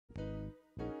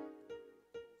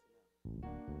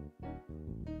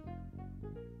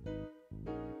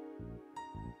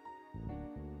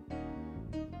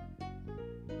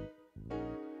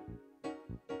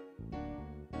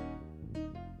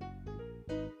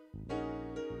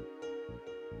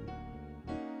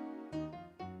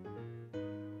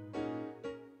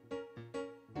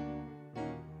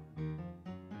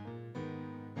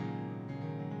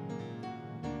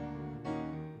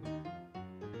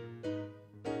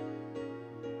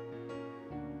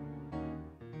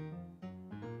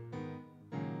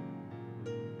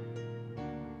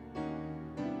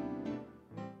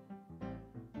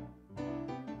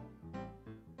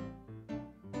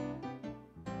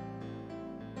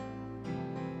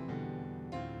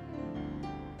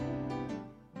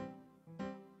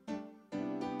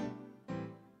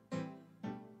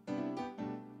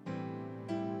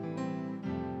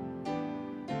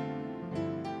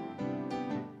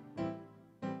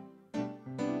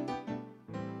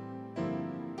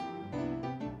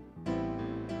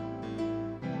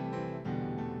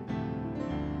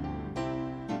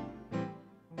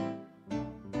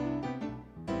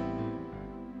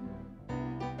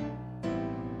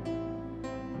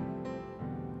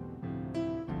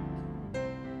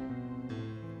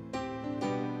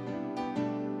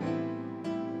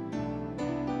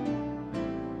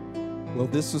Well,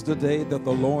 this is the day that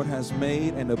the Lord has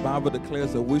made, and the Bible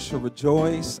declares that we should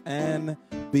rejoice and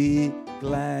be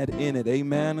glad in it.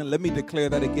 Amen. And let me declare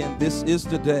that again. This is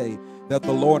the day that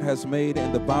the Lord has made,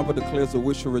 and the Bible declares that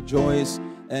we should rejoice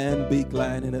and be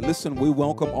glad in it. Listen, we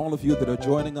welcome all of you that are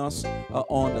joining us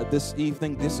on this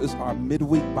evening. This is our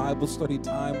midweek Bible study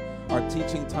time, our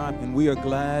teaching time, and we are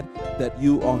glad that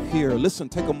you are here. Listen,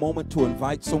 take a moment to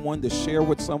invite someone, to share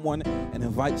with someone, and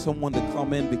invite someone to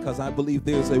come in, because I believe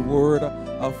there's a word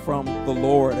from the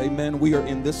Lord. Amen. We are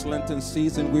in this Lenten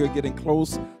season. We are getting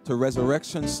close to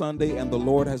Resurrection Sunday, and the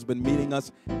Lord has been meeting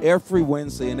us every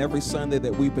Wednesday and every Sunday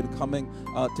that we've been coming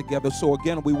together. So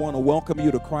again, we want to welcome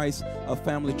you to Christ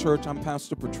Family Church. I'm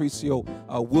Pastor Patricio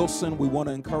Wilson. We want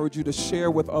to encourage you to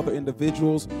share with other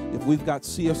individuals. If we've got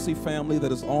CFC family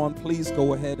that is on, please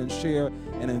go ahead and share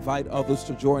and invite others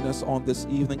to join us on this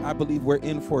evening. I believe we're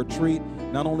in for a treat.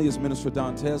 Not only is Minister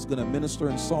Dantes going to minister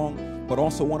in song, but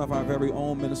also one of our very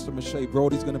own, Minister Meshea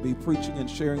Brodie, is going to be preaching and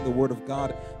sharing the Word of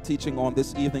God, teaching on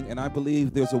this evening. And I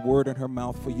believe there's a word in her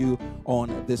mouth for you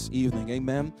on this evening.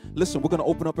 Amen. Listen, we're going to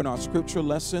open up in our scripture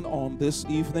lesson on this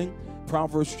evening.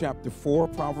 Proverbs chapter 4,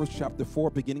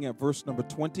 beginning at verse number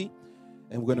 20.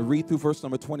 And we're going to read through verse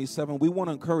number 27. We want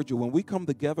to encourage you, when we come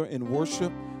together in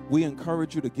worship, we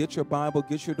encourage you to get your Bible,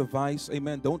 get your device.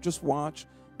 Amen. Don't just watch,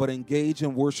 but engage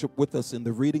in worship with us in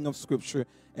the reading of Scripture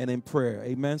and in prayer.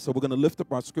 Amen. So we're going to lift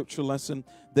up our scripture lesson.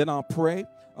 Then I'll pray,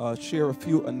 share a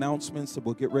few announcements, and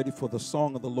we'll get ready for the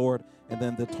song of the Lord and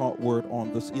then the taught word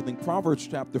on this evening. Proverbs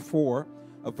chapter 4.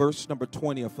 Verse number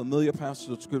 20, a familiar passage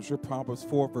of Scripture, Proverbs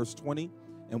 4, verse 20,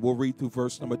 and we'll read through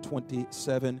verse number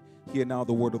 27. Hear now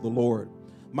the word of the Lord.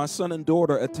 My son and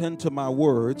daughter, attend to my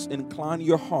words. Incline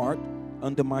your heart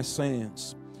unto my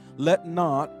sayings. Let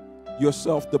not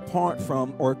yourself depart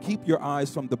from, or keep your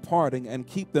eyes from departing, and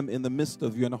keep them in the midst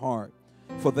of your heart.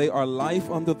 For they are life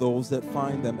unto those that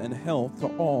find them, and health to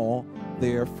all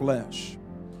their flesh.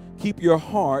 Keep your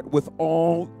heart with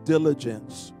all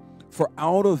diligence, for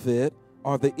out of it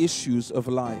are the issues of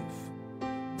life.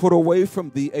 Put away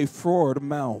from thee a froward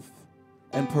mouth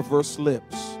and perverse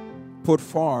lips. Put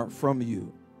far from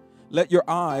you. Let your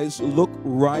eyes look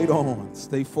right on.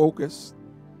 Stay focused.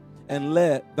 And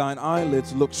let thine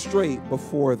eyelids look straight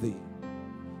before thee.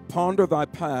 Ponder thy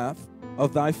path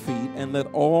of thy feet, and let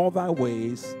all thy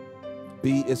ways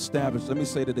be established. Let me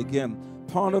say that again.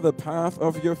 Ponder the path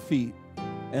of your feet,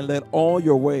 and let all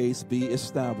your ways be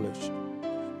established.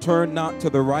 Turn not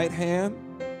to the right hand,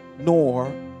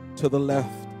 nor to the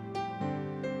left.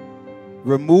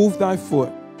 Remove thy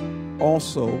foot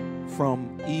also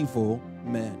from evil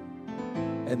men.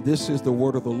 And this is the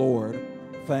word of the Lord.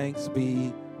 Thanks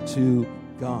be to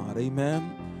God.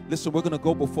 Amen. Listen, we're going to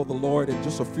go before the Lord in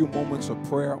just a few moments of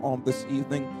prayer on this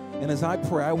evening. And as I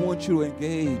pray, I want you to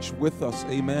engage with us.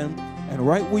 Amen. And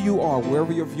right where you are,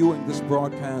 wherever you're viewing this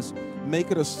broadcast,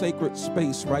 make it a sacred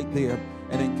space right there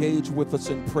and engage with us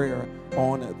in prayer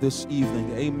on this evening.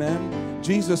 Amen.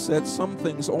 Jesus said some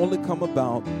things only come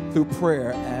about through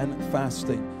prayer and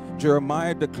fasting.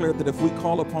 Jeremiah declared that if we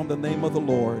call upon the name of the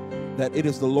Lord, that it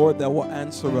is the Lord that will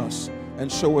answer us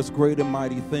and show us great and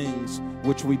mighty things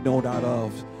which we know not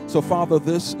of. So, Father,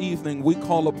 this evening we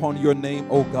call upon your name,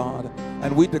 O God,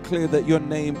 and we declare that your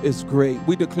name is great.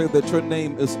 We declare that your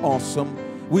name is awesome.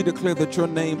 We declare that your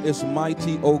name is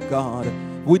mighty, O God.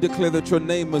 We declare that your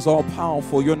name is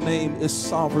all-powerful. Your name is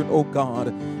sovereign, O God.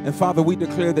 And, Father, we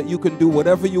declare that you can do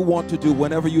whatever you want to do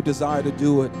whenever you desire to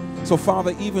do it. So,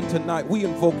 Father, even tonight, we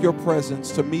invoke your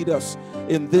presence to meet us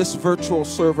in this virtual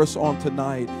service on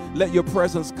tonight. Let your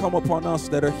presence come upon us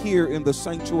that are here in the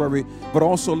sanctuary, but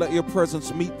also let your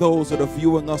presence meet those that are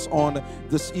viewing us on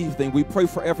this evening. We pray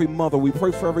for every mother. We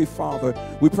pray for every father.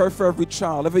 We pray for every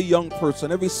child, every young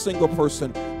person, every single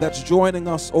person that's joining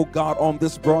us, oh God, on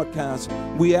this broadcast.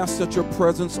 We ask that your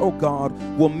presence, oh God,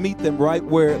 will meet them right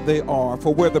where they are.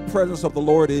 For where the presence of the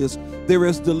Lord is, there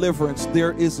is deliverance,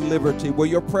 there is liberty. Where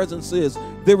your presence is,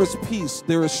 there is peace,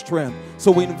 there is strength.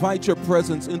 So we invite your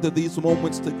presence into these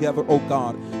moments together, oh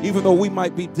God. Even though we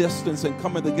might be distant and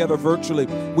coming together virtually,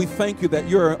 we thank you that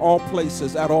you're in all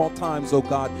places at all times, oh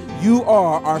God. You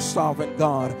are our sovereign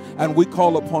God, and we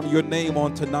call upon your name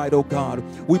on tonight, oh God.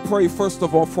 We pray first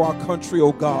of all for our country,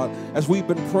 oh God, as we've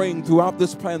been praying throughout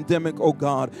this pandemic, oh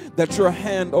God, that your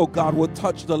hand, oh God, will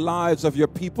touch the lives of your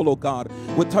people, oh God,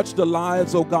 will touch the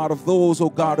lives, oh God, of those, oh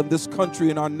God, in this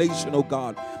country, in our nation, oh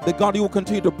God, that God, you will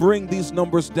continue to bring these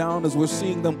numbers down as we're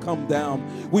seeing them come down.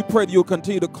 We pray that you'll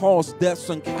continue to cause deaths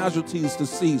and casualties to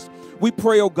cease. We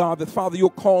pray, oh God, that Father, you'll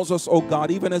cause us, oh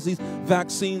God, even as these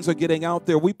vaccines are getting out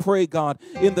there. We pray, God,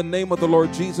 in the name of the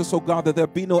Lord Jesus, oh God, that there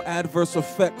be no adverse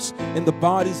effects in the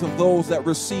bodies of those that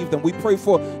receive them. We pray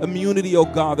for immunity, oh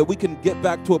God, that we can get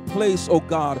back to a place, oh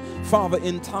God, Father,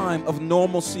 in time of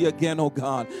normalcy again, oh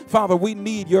God. Father, we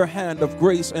need your hand of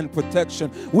grace and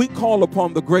protection. We call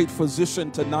upon the great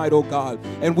physician tonight, oh God,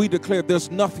 and we declare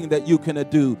there's nothing that you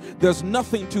cannot do. There's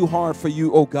nothing too hard for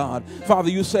you, oh God. Father,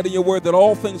 you said in your word that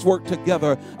all things work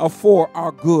together for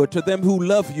our good, to them who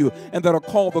love you and that are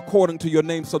called according to your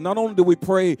name. So not only do we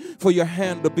pray for your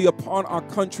hand to be upon our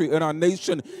country and our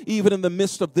nation, even in the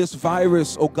midst of this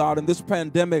virus, oh God, and this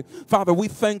pandemic, Father, we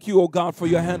thank you, oh God, for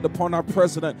your hand upon our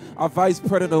president, our vice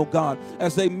president, oh God,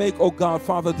 as they make, oh God,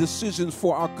 Father, decisions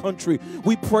for our country.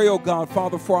 We pray, oh God,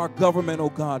 Father, for our government, oh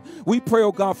God. We pray,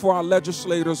 oh God, for our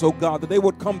legislators, oh God, that they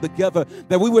would come together,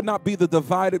 that we would not be the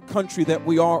divided country that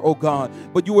we are, oh God,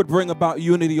 but you would bring about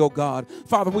unity, oh God.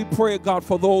 Father, we pray, God,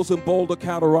 for those in Boulder,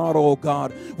 Colorado, oh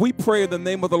God. We pray in the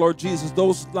name of the Lord Jesus,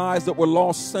 those lives that were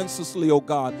lost senselessly, oh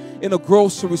God, in a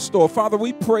grocery store. Father,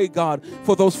 we pray, God,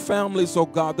 for those families, oh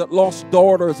God, that lost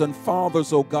daughters and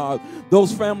fathers, oh God,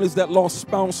 those families that lost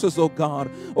spouses, oh God.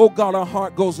 Oh God, our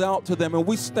heart goes out to them, and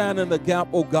we stand in the gap,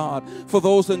 oh God, for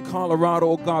those in Colorado,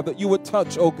 oh God, that you would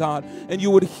touch, oh God, and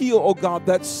you would heal, oh God,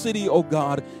 that city, oh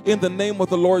God, in the name of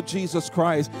the Lord Jesus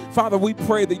Christ. Father, we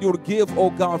pray that you would give, oh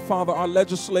God, Father, our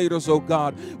legislators, oh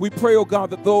God. We pray, oh God,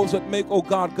 that those that make, oh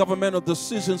God, governmental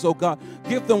decisions, oh God,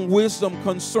 give them wisdom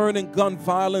concerning gun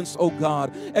violence, oh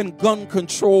God, and gun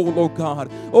control, oh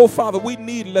God. Oh Father, we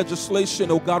need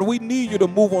legislation, oh God. We need you to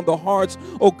move on the hearts,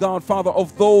 oh God, Father,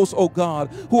 of those, oh God,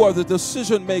 who are the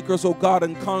decision makers, oh God,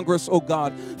 in Congress, oh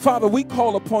God. Father, we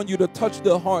call upon you to touch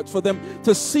their hearts, for them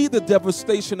to see the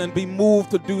devastation and be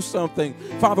moved to do something.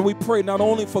 Father, we pray not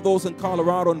only for those in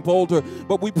Colorado and Boulder,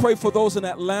 but we pray for those in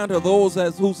Atlanta, those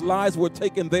whose lives were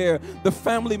taken there, the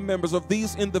family members of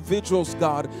these individuals,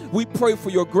 God. We pray for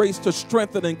your grace to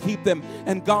strengthen and keep them.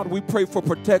 And God, we pray for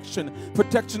protection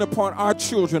upon our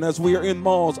children as we are in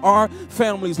malls, our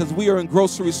families as we are in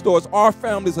grocery stores, our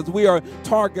families as we are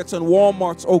Targets and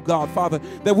Walmarts, oh God, Father,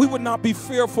 that we would not be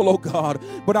fearful, oh God,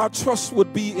 but our trust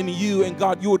would be in you, and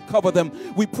God, you would cover them.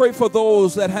 We pray for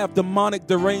those that have demonic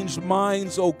deranged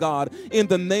minds, oh God, in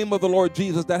the name of the Lord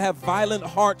Jesus, that have violent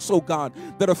hearts, oh God,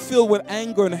 that are filled with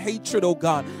anger and hatred, oh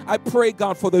God. I pray,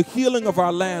 God, for the healing of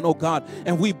our land, oh God,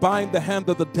 and we bind the hand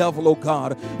of the devil, oh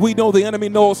God. We know the enemy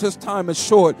knows his time is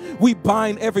short. We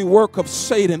bind every work of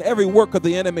Satan, every work of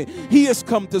the enemy. He has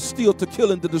come to steal, to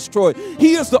kill, and to destroy.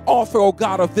 He is the author, oh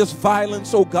God, of this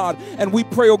violence, oh God, and we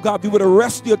pray, oh God, you would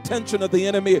arrest the attention of the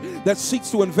enemy that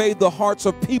seeks to invade the hearts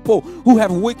of people who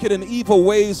have wicked and evil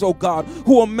ways, oh God,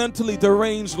 who are mentally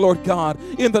deranged, Lord God,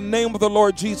 in the name of the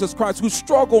Lord Jesus Christ, who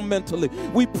struggle mentally.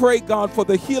 We pray, God, for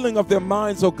the healing of their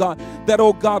minds, oh God, that,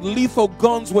 oh God, lethal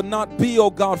guns would not be, oh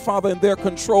God, Father, in their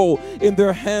control, in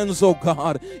their hands, oh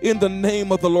God, in the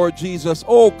name of the Lord Jesus.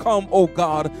 Oh, come, oh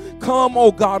God,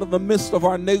 in the midst of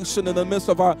our nation, in the midst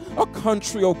of our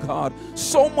country, oh God.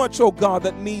 So much, oh God,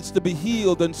 that needs to be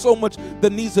healed, and so much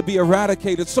that needs to be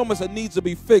eradicated, so much that needs to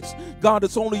be fixed. God,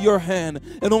 it's only your hand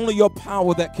and only your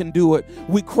power that can do it.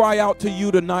 We cry out to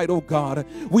you tonight, oh God.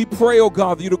 We pray, oh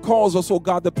God, that you to cause us, oh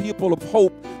God, the people of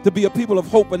hope, to be a people of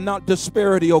hope and not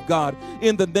disparity, oh God,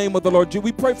 in the name of the Lord.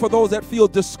 We pray for those that feel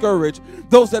discouraged,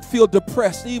 those that feel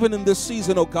depressed, even in this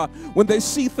season, oh God, when they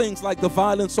see things like the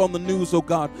violence on the news, oh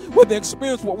God, when they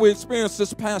experience what we experienced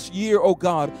this past year, oh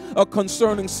God,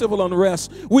 concerning civil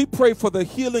unrest. We pray for the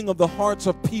healing of the hearts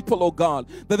of people, oh God,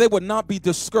 that they would not be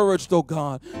discouraged, oh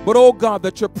God, but, oh God,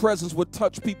 that your presence would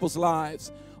touch people's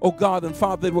lives, oh God, and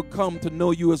Father, they would come to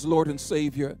know you as Lord and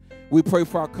Savior. We pray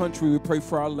for our country. We pray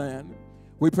for our land.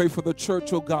 We pray for the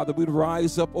church, oh God, that we'd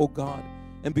rise up, oh God,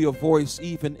 and be a voice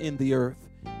even in the earth,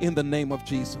 in the name of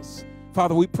Jesus.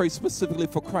 Father, we pray specifically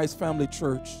for Christ Family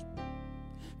Church.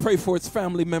 Pray for its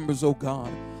family members, oh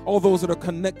God, all those that are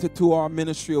connected to our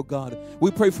ministry, oh God.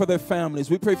 We pray for their families.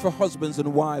 We pray for husbands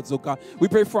and wives, oh God. We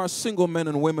pray for our single men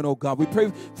and women, oh God. We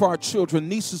pray for our children,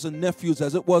 nieces and nephews,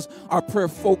 as it was our prayer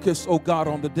focus, oh God,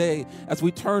 on the day as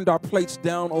we turned our plates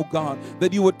down, oh God,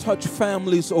 that you would touch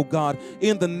families, oh God,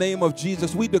 in the name of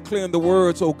Jesus. We declare in the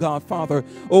words, oh God, Father,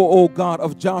 oh God,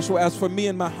 of Joshua, as for me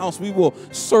and my house, we will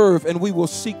serve and we will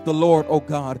seek the Lord, oh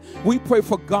God. We pray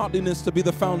for godliness to be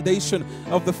the foundation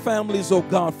of the families, oh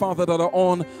God, Father, that are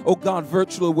on oh God,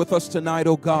 virtually with us tonight,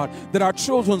 oh God, that our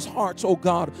children's hearts, oh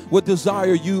God, would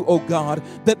desire you, oh God,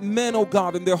 that men, oh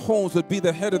God, in their homes would be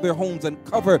the head of their homes and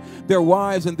cover their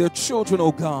wives and their children,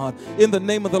 oh God, in the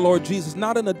name of the Lord Jesus,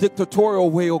 not in a dictatorial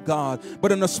way, oh God,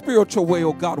 but in a spiritual way,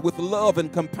 oh God, with love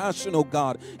and compassion, oh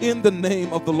God, in the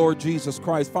name of the Lord Jesus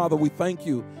Christ. Father, we thank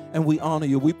you and we honor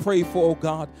you. We pray for, oh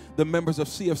God, the members of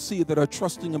CFC that are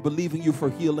trusting and believing you for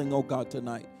healing, oh God,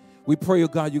 tonight. We pray, oh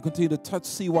God, you continue to touch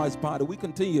CY's body. We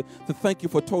continue to thank you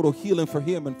for total healing for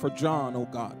him and for John, oh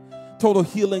God. Total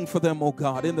healing for them, oh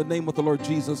God, in the name of the Lord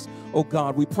Jesus, oh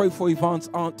God. We pray for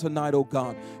Yvonne's aunt tonight, oh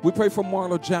God. We pray for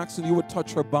Marla Jackson. You would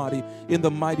touch her body in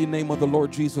the mighty name of the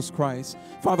Lord Jesus Christ.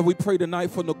 Father, we pray tonight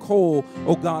for Nicole,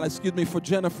 oh God, for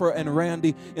Jennifer and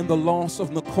Randy in the loss of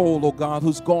Nicole, oh God,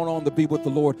 who's gone on to be with the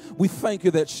Lord. We thank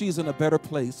you that she's in a better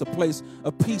place, a place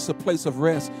of peace, a place of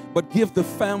rest. But give the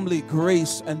family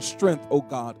grace and strength, oh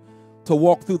God, to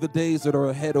walk through the days that are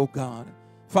ahead, oh God.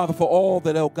 Father, for all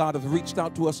that, oh God, have reached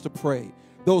out to us to pray,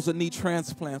 those that need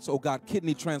transplants, oh God,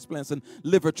 kidney transplants and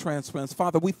liver transplants.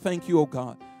 Father, we thank you, oh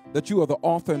God, that you are the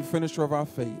author and finisher of our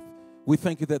faith. We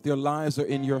thank you that their lives are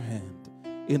in your hand,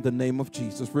 in the name of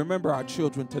Jesus. Remember our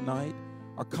children tonight,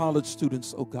 our college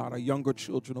students, oh God, our younger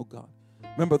children, oh God.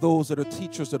 Remember those that are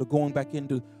teachers that are going back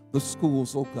into the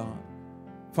schools, oh God.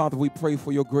 Father, we pray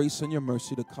for your grace and your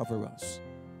mercy to cover us.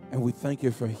 And we thank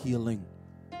you for healing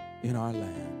in our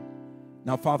land.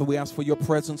 Now, Father, we ask for your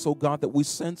presence, oh God, that we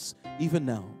sense even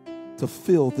now to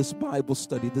fill this Bible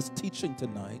study, this teaching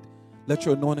tonight. Let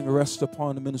your anointing rest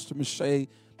upon Minister Meshea.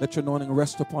 Let your anointing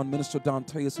rest upon Minister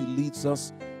Dante as he leads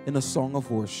us in a song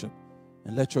of worship.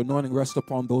 And let your anointing rest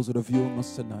upon those that are viewing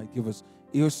us tonight. Give us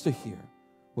ears to hear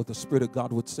what the Spirit of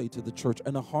God would say to the church,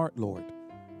 and a heart, Lord,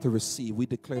 to receive. We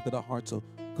declare that our hearts are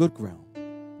good ground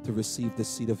to receive the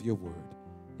seed of your word.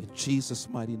 In Jesus'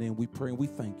 mighty name we pray and we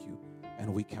thank you.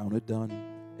 And we count it done.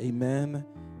 Amen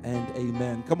and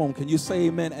amen. Come on, can you say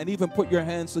amen? And even put your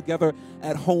hands together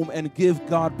at home and give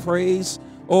God praise.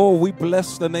 Oh, we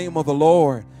bless the name of the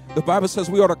Lord. The Bible says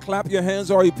we ought to clap your hands,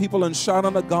 all you people, and shout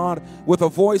unto God with a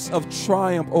voice of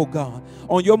triumph, oh God.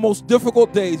 On your most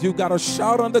difficult days, you got to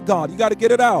shout unto God. You got to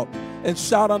get it out and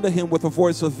shout unto him with a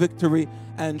voice of victory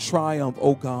and triumph,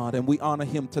 oh God. And we honor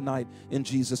him tonight in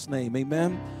Jesus' name.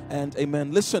 Amen and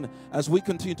amen. Listen, as we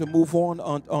continue to move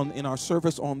on in our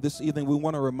service on this evening, we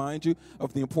want to remind you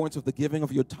of the importance of the giving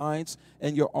of your tithes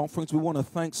and your offerings. We want to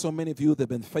thank so many of you that have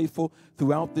been faithful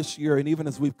throughout this year, and even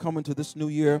as we've come into this new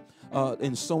year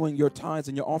in sowing your tithes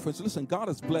and your offerings. Listen, God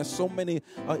has blessed so many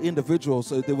individuals.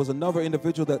 There was another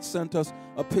individual that sent us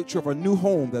a picture of a new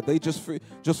home that they just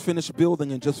finished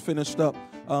building and just finished up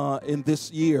in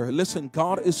this year. Listen,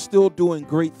 God is still doing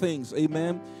great things.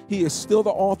 Amen. He is still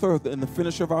the author and the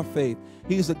finisher of our faith.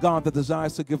 He's a God that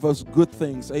desires to give us good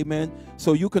things. Amen.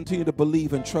 So you continue to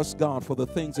believe and trust God for the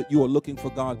things that you are looking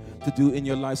for God to do in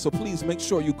your life. So please make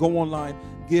sure you go online,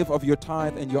 give of your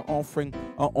tithe and your offering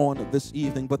on this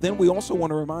evening. But then we also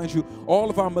want to remind you, all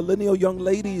of our millennial young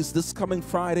ladies, this coming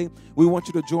Friday, we want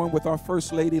you to join with our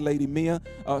First Lady, Lady Mia.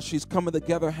 She's coming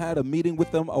together, had a meeting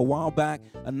with them a while back,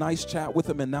 a nice chat with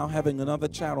them, and now having another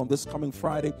chat on this coming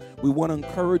Friday. We want to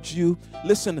encourage you.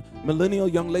 Listen, millennial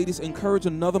young ladies, encourage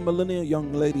another millennial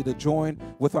young lady to join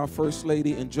with our First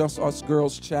Lady in Just Us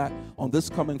Girls chat on this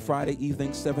coming Friday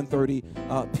evening,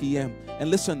 7:30 p.m. And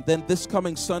listen, then this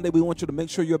coming Sunday, we want you to make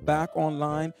sure you're back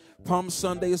online. Palm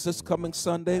Sunday is this coming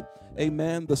Sunday.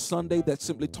 Amen. The Sunday that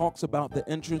simply talks about the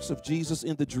entrance of Jesus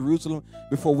into Jerusalem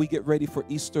before we get ready for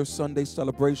Easter Sunday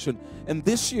celebration. And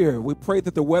this year, we pray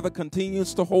that the weather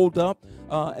continues to hold up.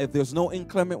 If there's no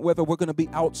inclement weather, we're going to be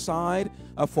outside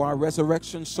for our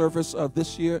resurrection service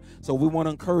this year. So we want to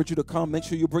encourage you to come. Make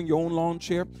sure you bring your own lawn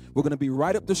chair. We're going to be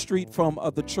right up the street from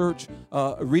the church,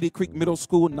 Reedy Creek Middle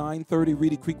School, 930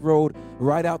 Reedy Creek Road.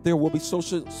 Right out there, we'll be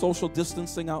social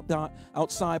distancing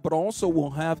outside, but also we'll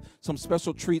have some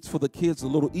special treats for the kids, a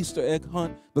little Easter egg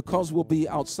hunt, because we'll be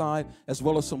outside, as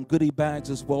well as some goodie bags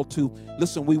as well too.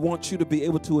 Listen, we want you to be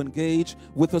able to engage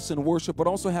with us in worship, but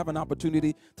also have an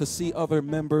opportunity to see other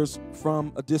members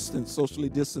from a distance, socially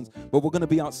distanced. But we're going to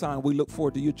be outside, and we look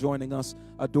forward to you joining us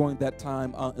during that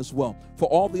time as well. For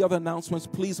all the other announcements,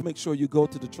 please make sure you go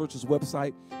to the church's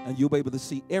website, and you'll be able to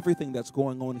see everything that's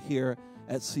going on here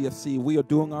at CFC. We are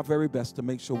doing our very best to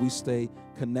make sure we stay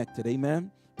connected.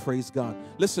 Amen. Praise God.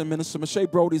 Listen, Minister Meshea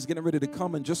Brodie is getting ready to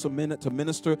come in just a minute to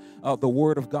minister the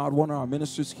word of God, one of our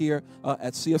ministers here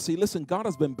at CFC. Listen, God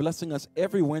has been blessing us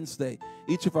every Wednesday.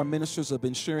 Each of our ministers have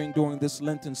been sharing during this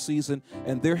Lenten season,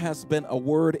 and there has been a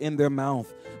word in their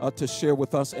mouth to share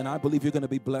with us, and I believe you're going to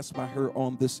be blessed by her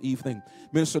on this evening.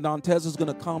 Minister Dantes is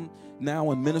going to come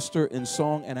now and minister in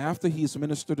song, and after he's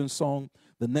ministered in song,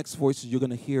 the next voices you're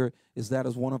going to hear is that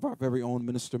of one of our very own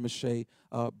Minister Meshea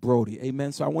Brodie.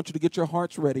 Amen. So I want you to get your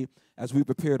hearts ready as we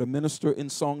prepare to minister in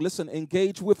song. Listen,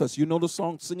 engage with us. You know the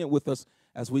song, sing it with us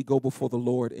as we go before the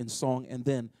Lord in song and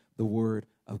then the word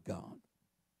of God.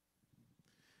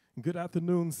 Good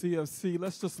afternoon, CFC.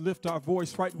 Let's just lift our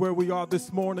voice right where we are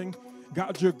this morning.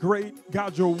 God, you're great.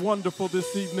 God, you're wonderful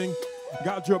this evening.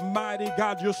 God, you're mighty.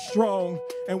 God, you're strong.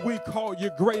 And we call you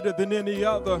greater than any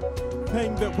other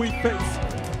thing that we face.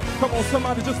 Come on,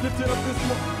 somebody just lift it up this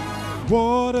morning.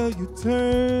 Water you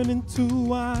turn into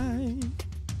wine.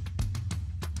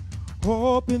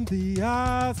 Open the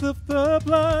eyes of the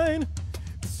blind.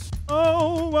 There's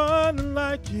no one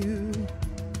like you.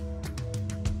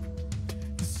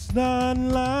 There's none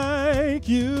like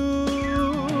you.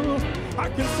 I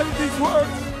can say these words.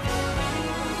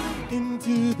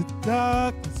 Into the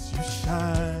darkness you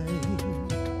shine,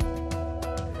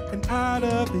 and out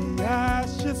of the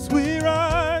ashes we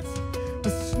rise.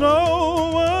 There's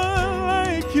no one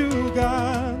like you,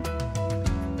 God.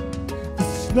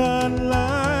 There's none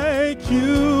like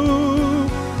you.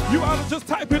 You ought to just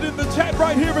type it in the chat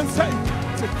right here and say,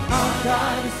 our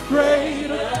God is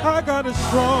greater, our God is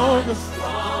stronger,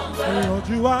 and Lord,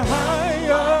 you are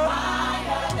higher.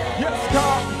 Yes,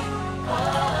 God.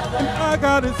 And our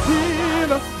God is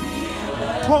healer,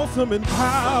 awesome in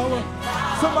power.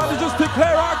 Somebody just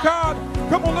declare our God.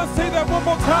 Come on, let's say that one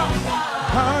more time.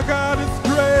 Our God is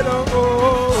greater,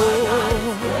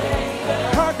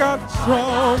 our God is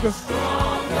stronger,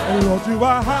 and Lord, you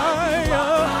are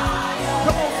higher.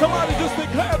 Come on, somebody just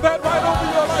declare that right over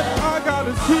your life. Our God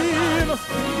is healer,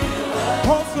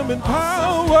 awesome in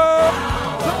power.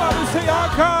 Somebody say our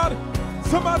God.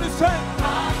 Somebody say,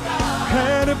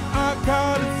 and if our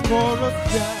God is for us,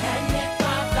 yeah,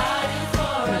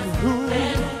 then who?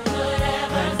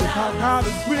 And if our God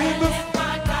is with us,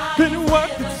 then what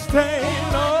could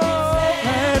stand? Oh,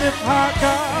 and if our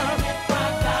God,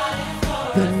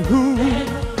 then who?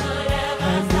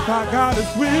 And if our God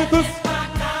is with us,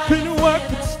 then what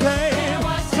could stand?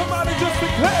 Somebody just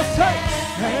declare, say,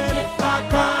 and if our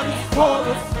God is for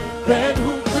us, then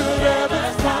who could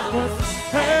ever stop us?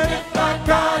 And if our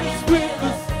God is with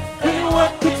us,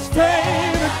 what could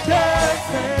stand against?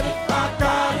 And if our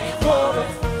God is for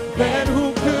us, then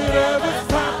who could ever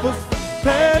stop us?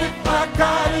 And if our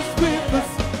God is with us,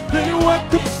 then what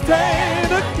could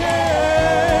stand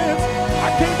against? I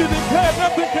came to declare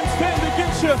nothing can stand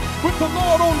against you with the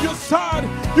Lord on your side.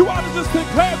 You ought to just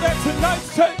declare that tonight.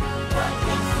 Say,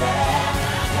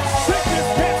 sickness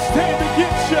can't stand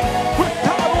against you with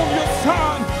God on your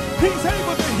side. He's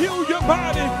able to heal your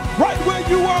body right where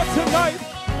you are tonight.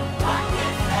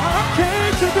 I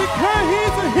came to declare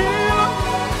he's a healer,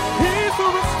 he's a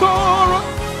restorer,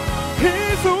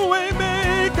 he's a way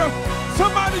maker.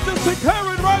 Somebody just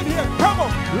declare it right here. Come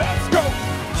on, let's go.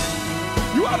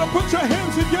 You ought to put your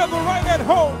hands together right at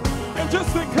home and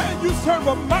just declare you serve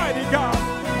a mighty God,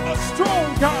 a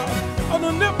strong God, an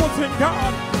omnipotent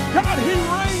God. God, he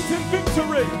reigns in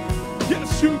victory.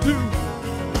 Yes, you do.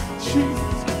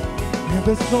 Jesus, and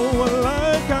there's no one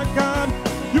like our God.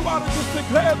 You ought to just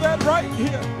declare that right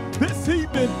here, this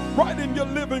evening, right in your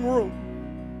living room.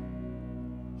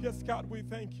 Yes, God, we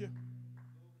thank you.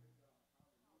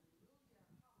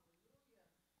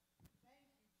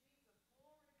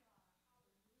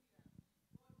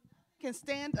 Can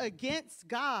stand against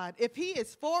God. If he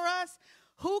is for us,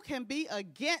 who can be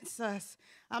against us?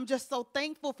 I'm just so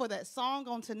thankful for that song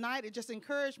on tonight. It just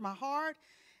encouraged my heart.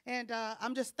 And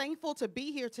I'm just thankful to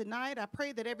be here tonight. I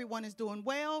pray that everyone is doing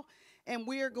well. And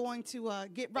we're going to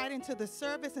get right into the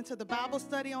service, into the Bible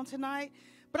study on tonight.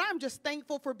 But I'm just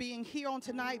thankful for being here on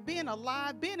tonight, being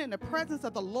alive, being in the presence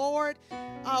of the Lord.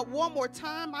 One more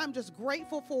time, I'm just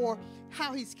grateful for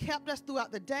how he's kept us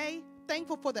throughout the day.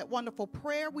 Thankful for that wonderful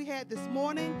prayer we had this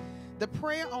morning. The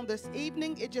prayer on this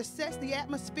evening, it just sets the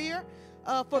atmosphere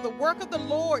for the work of the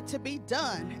Lord to be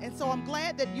done. And so I'm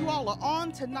glad that you all are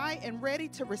on tonight and ready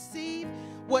to receive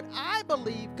what I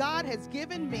believe God has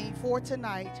given me for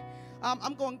tonight.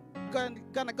 I'm going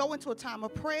to go into a time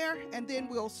of prayer, and then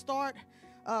we'll start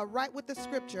right with the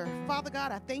scripture. Father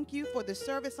God, I thank you for the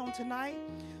service on tonight.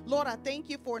 Lord, I thank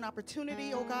you for an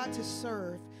opportunity, oh God, to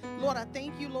serve. Lord, I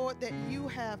thank you, Lord, that you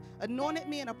have anointed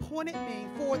me and appointed me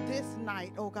for this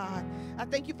night, oh God. I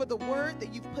thank you for the word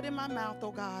that you've put in my mouth,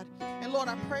 oh God. And Lord,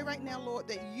 I pray right now, Lord,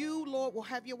 that you, Lord, will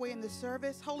have your way in this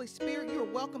service. Holy Spirit, you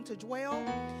are welcome to dwell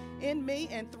in me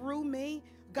and through me.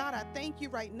 God, I thank you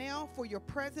right now for your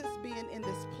presence being in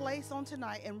this place on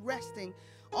tonight and resting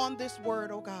on this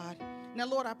word, oh God. Now,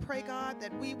 Lord, I pray, God,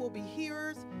 that we will be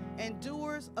hearers and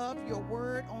doers of your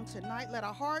word on tonight. Let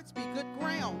our hearts be good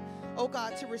ground, oh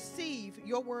God, to receive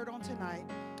your word on tonight.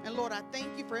 And Lord, I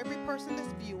thank you for every person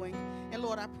that's viewing. And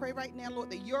Lord, I pray right now, Lord,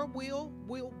 that your will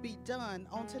be done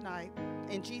on tonight.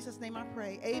 In Jesus' name I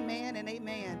pray. Amen and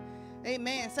amen.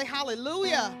 Amen. Say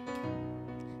hallelujah.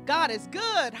 God is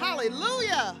good.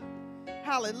 Hallelujah.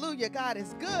 Hallelujah. God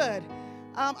is good.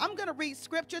 I'm going to read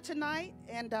scripture tonight,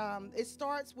 and I'm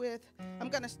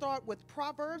going to start with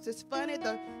Proverbs. It's funny,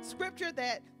 the scripture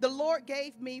that the Lord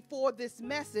gave me for this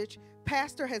message,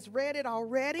 Pastor has read it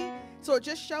already, so it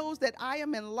just shows that I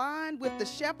am in line with the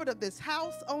shepherd of this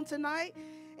house on tonight,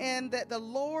 and that the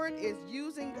Lord is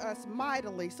using us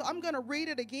mightily. So I'm going to read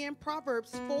it again,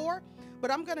 Proverbs 4,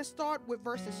 but I'm going to start with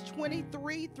verses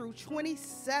 23 through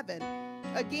 27.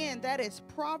 Again, that is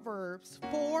Proverbs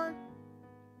 4,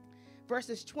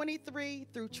 verses 23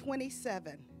 through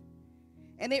 27.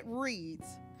 And it reads,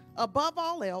 above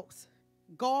all else,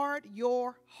 guard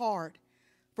your heart,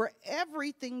 for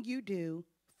everything you do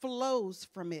flows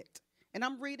from it. And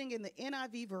I'm reading in the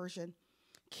NIV version.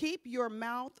 Keep your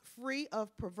mouth free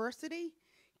of perversity.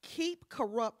 Keep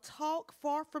corrupt talk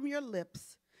far from your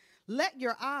lips. Let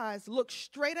your eyes look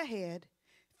straight ahead.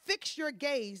 Fix your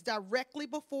gaze directly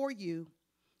before you.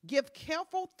 Give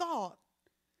careful thought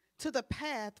to the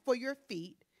path for your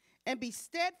feet, and be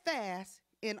steadfast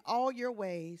in all your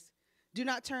ways. Do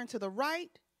not turn to the right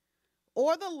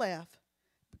or the left.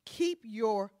 Keep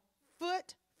your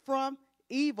foot from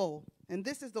evil. And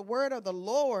this is the word of the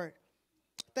Lord.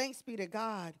 Thanks be to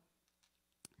God.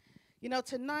 You know,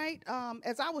 tonight,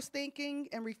 as I was thinking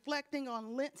and reflecting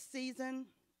on Lent season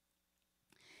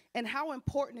and how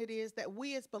important it is that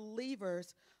we as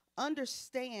believers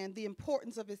understand the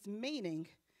importance of its meaning,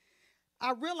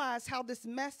 I realized how this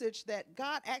message that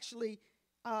God actually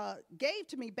gave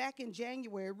to me back in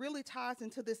January really ties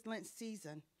into this Lent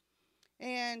season.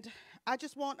 And I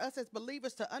just want us as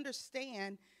believers to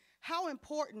understand how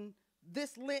important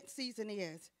this Lent season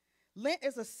is. Lent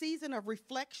is a season of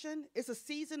reflection. It's a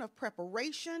season of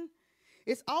preparation.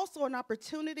 It's also an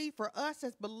opportunity for us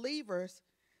as believers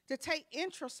to take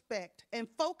introspect and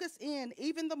focus in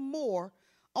even the more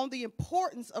on the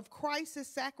importance of Christ's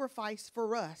sacrifice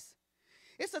for us.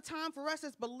 It's a time for us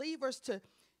as believers to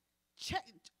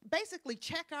basically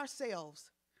check ourselves,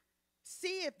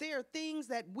 see if there are things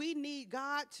that we need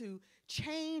God to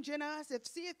change in us,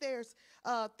 see if there's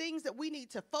things that we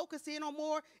need to focus in on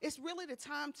more. It's really the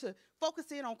time to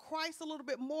focus in on Christ a little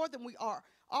bit more than we are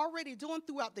already doing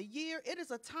throughout the year. It is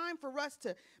a time for us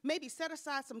to maybe set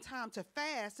aside some time to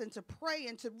fast and to pray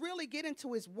and to really get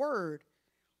into his word.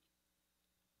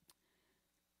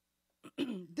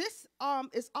 This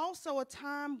is also a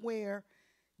time where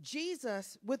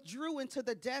Jesus withdrew into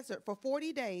the desert for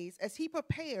 40 days as he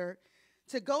prepared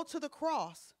to go to the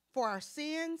cross for our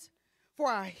sins,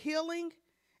 for our healing,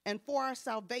 and for our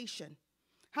salvation.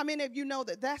 How many of you know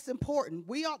that that's important?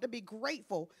 We ought to be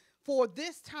grateful for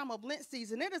this time of Lent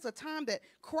season. It is a time that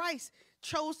Christ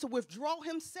chose to withdraw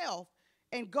himself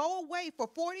and go away for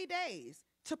 40 days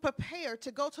to prepare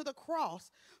to go to the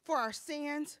cross for our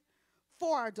sins,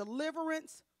 for our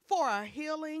deliverance, for our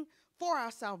healing, for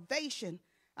our salvation.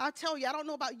 I tell you, I don't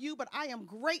know about you, but I am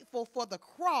grateful for the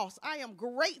cross. I am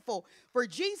grateful for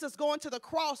Jesus going to the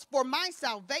cross for my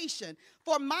salvation,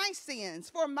 for my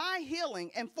sins, for my healing,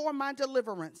 and for my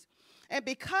deliverance. And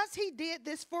because he did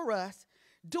this for us,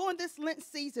 during this Lent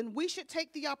season, we should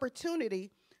take the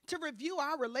opportunity to review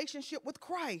our relationship with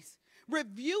Christ,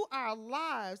 review our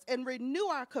lives, and renew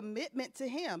our commitment to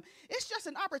him. It's just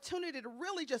an opportunity to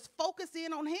really just focus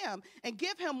in on him and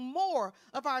give him more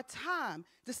of our time,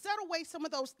 to set away some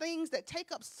of those things that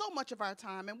take up so much of our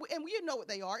time. And you know what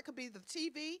they are. It could be the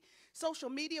TV, social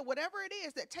media, whatever it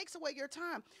is that takes away your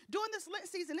time. During this Lent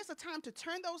season, it's a time to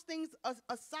turn those things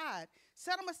aside,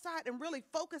 set them aside, and really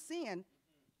focus in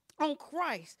on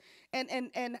Christ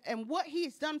and what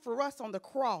he's done for us on the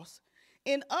cross.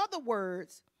 In other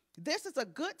words, this is a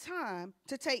good time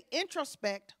to take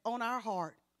introspect on our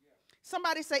heart.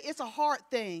 Somebody say it's a heart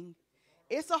thing.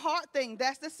 It's a heart thing.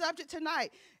 That's the subject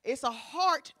tonight. It's a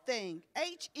heart thing.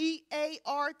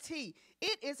 H-E-A-R-T.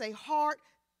 It is a heart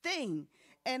thing.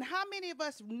 And how many of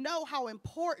us know how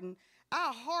important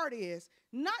our heart is,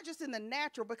 not just in the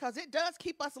natural, because it does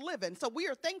keep us living. So we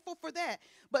are thankful for that.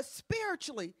 But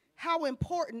spiritually, how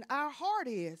important our heart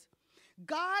is.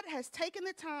 God has taken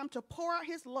the time to pour out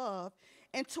his love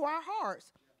into our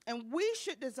hearts. And we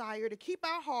should desire to keep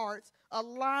our hearts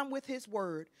aligned with his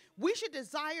word. We should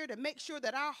desire to make sure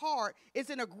that our heart is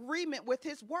in agreement with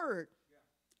his word.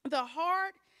 The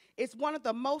heart is one of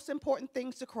the most important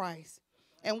things to Christ.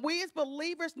 And we as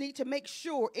believers need to make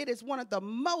sure it is one of the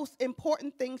most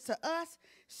important things to us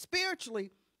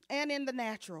spiritually and in the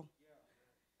natural.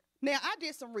 Now, I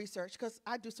did some research, because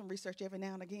I do some research every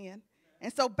now and again.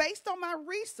 And so based on my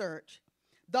research,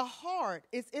 the heart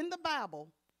is in the Bible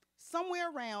somewhere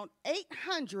around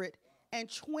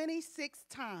 826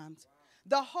 times.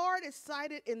 The heart is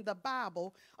cited in the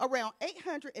Bible around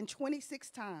 826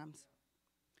 times.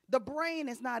 The brain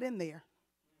is not in there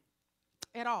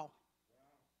at all.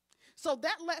 So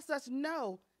that lets us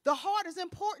know the heart is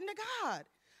important to God.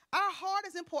 Our heart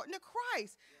is important to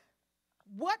Christ.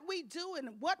 What we do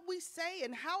and what we say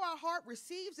and how our heart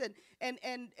receives and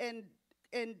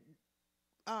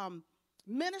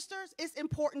ministers is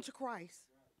important to Christ.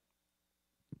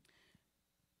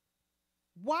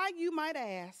 Why, you might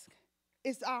ask,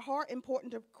 is our heart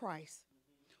important to Christ?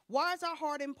 Why is our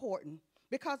heart important?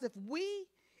 Because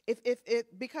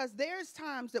because there's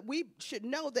times that we should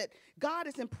know that God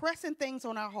is impressing things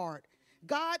on our heart.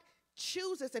 God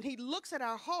chooses and he looks at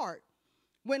our heart.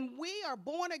 When we are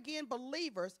born again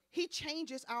believers, he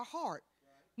changes our heart.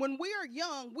 When we are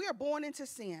young, we are born into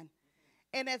sin.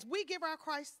 And as we give our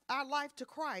life to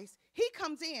Christ, he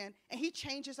comes in and he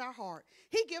changes our heart.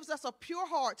 He gives us a pure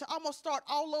heart to almost start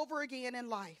all over again in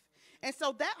life. And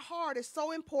so that heart is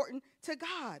so important to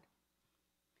God.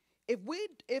 If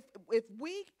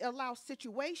we allow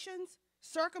situations,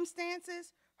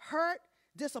 circumstances, hurt,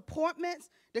 disappointments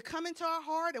to come into our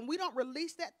heart and we don't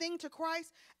release that thing to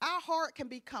Christ, our heart can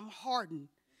become hardened.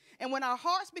 And when our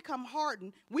hearts become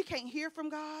hardened, we can't hear from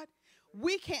God.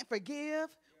 We can't forgive.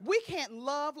 We can't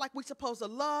love like we're supposed to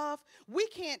love. We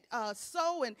can't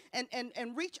sow and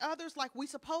reach others like we're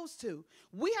supposed to.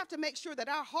 We have to make sure that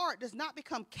our heart does not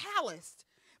become calloused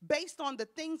based on the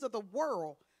things of the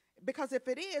world. Because if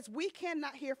it is, we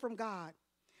cannot hear from God.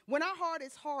 When our heart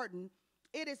is hardened,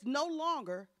 it is no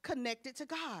longer connected to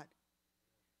God.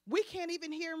 We can't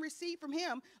even hear and receive from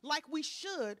him like we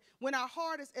should when our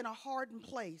heart is in a hardened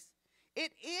place.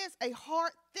 It is a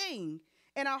hard thing,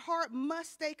 and our heart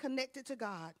must stay connected to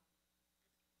God.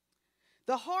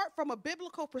 The heart, from a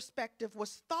biblical perspective,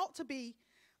 was thought to be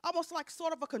almost like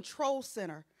sort of a control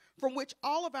center from which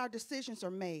all of our decisions are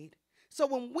made. So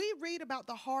when we read about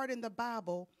the heart in the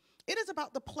Bible, it is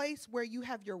about the place where you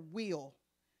have your will,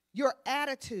 your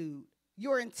attitude,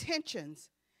 your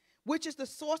intentions, which is the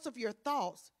source of your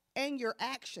thoughts and your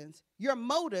actions, your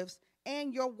motives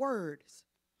and your words.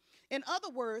 In other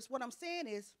words, what I'm saying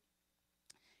is,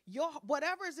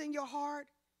 whatever is in your heart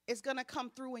is going to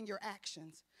come through in your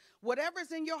actions. Whatever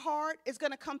is in your heart is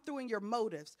going to come through in your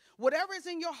motives. Whatever is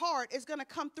in your heart is going to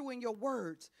come through in your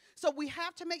words. So we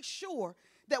have to make sure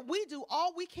that we do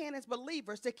all we can as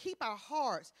believers to keep our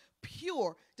hearts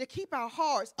pure, to keep our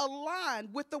hearts aligned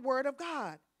with the word of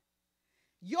God.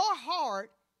 Your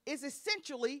heart is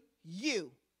essentially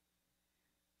you.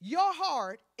 Your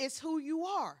heart is who you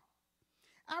are.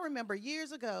 I remember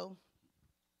years ago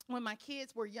when my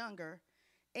kids were younger,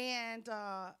 and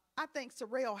I think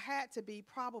Sorrel had to be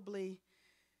probably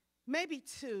maybe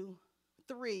 2,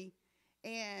 3,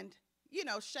 and,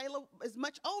 Shayla is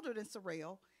much older than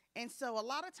Sorrel, and so a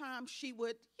lot of times she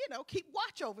would, keep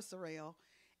watch over Sorrel.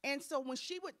 And so when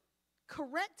she would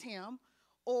correct him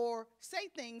or say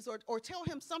things or tell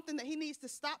him something that he needs to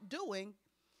stop doing,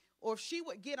 or if she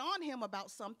would get on him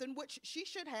about something, which she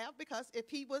should have, because if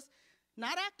he was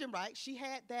not acting right, she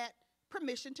had that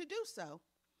permission to do so.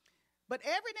 But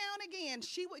every now and again,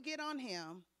 she would get on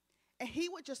him, and he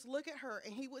would just look at her,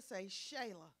 and he would say,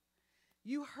 "Shayla,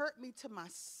 you hurt me to my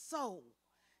soul.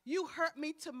 You hurt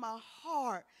me to my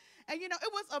heart." And,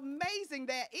 it was amazing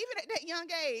that even at that young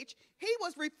age, he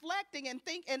was reflecting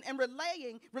and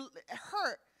relaying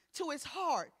hurt to his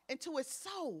heart and to his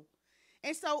soul.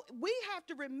 And so we have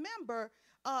to remember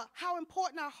how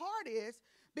important our heart is,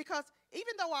 because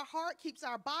even though our heart keeps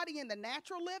our body in the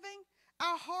natural living,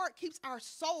 our heart keeps our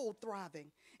soul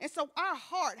thriving. And so our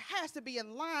heart has to be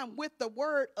in line with the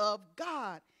word of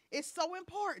God. It's so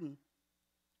important.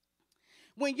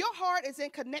 When your heart is in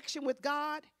connection with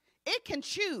God, it can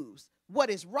choose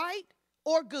what is right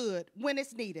or good when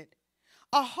it's needed.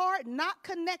 A heart not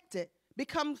connected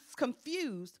becomes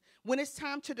confused when it's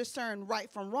time to discern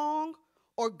right from wrong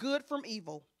or good from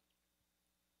evil.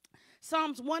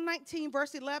 Psalms 119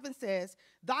 verse 11 says,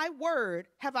 thy word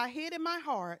have I hid in my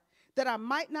heart that I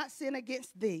might not sin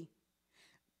against thee.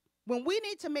 When we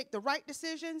need to make the right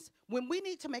decisions, when we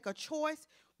need to make a choice,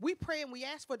 we pray and we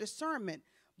ask for discernment.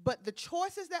 But the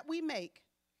choices that we make,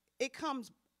 it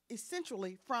comes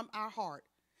essentially from our heart.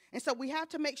 And so we have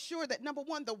to make sure that, number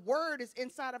one, the word is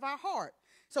inside of our heart.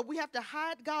 So we have to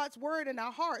hide God's word in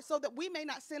our heart so that we may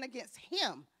not sin against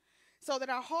him, so that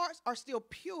our hearts are still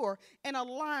pure and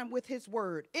aligned with his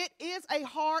word. It is a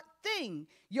hard thing.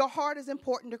 Your heart is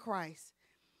important to Christ.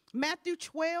 Matthew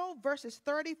 12, verses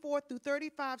 34 through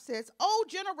 35 says, O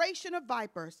generation of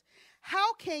vipers,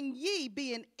 how can ye,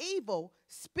 being evil,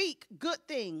 speak good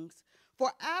things?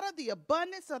 For out of the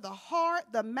abundance of the heart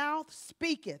the mouth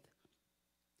speaketh.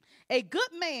 A good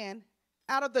man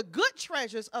out of the good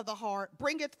treasures of the heart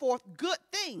bringeth forth good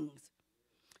things.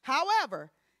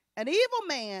 However, an evil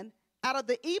man out of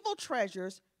the evil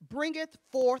treasures bringeth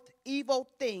forth evil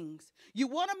things. You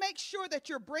want to make sure that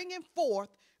you're bringing forth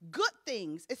good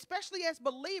things, especially as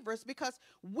believers, because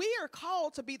we are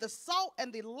called to be the salt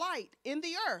and the light in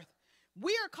the earth.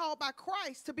 We are called by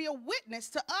Christ to be a witness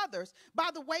to others by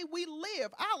the way we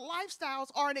live. Our lifestyles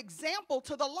are an example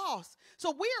to the lost.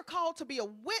 So we are called to be a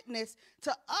witness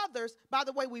to others by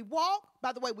the way we walk,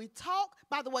 by the way we talk,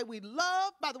 by the way we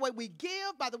love, by the way we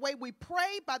give, by the way we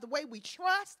pray, by the way we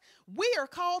trust. We are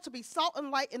called to be salt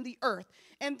and light in the earth.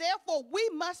 And therefore, we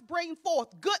must bring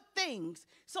forth good things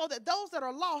so that those that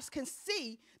are lost can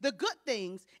see the good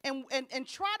things and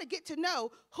try to get to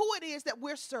know who it is that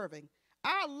we're serving.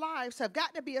 Our lives have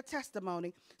got to be a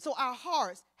testimony, so our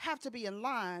hearts have to be in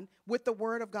line with the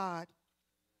word of God.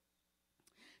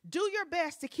 Do your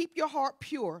best to keep your heart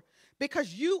pure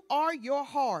because you are your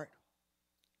heart.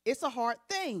 It's a hard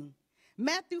thing.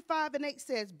 Matthew 5 and 8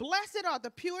 says, blessed are the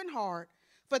pure in heart,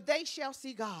 for they shall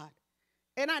see God.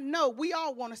 And I know we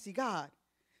all want to see God,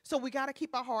 so we got to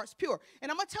keep our hearts pure.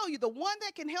 And I'm going to tell you, the one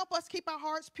that can help us keep our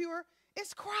hearts pure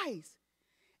is Christ.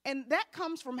 And that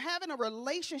comes from having a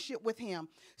relationship with him.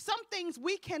 Some things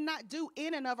we cannot do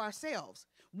in and of ourselves.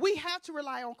 We have to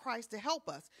rely on Christ to help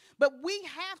us. But we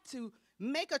have to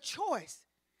make a choice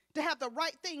to have the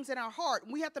right things in our heart.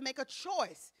 We have to make a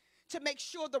choice to make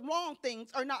sure the wrong things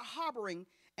are not harboring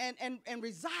and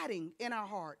residing in our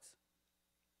hearts.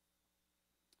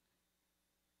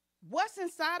 What's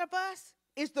inside of us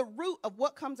is the root of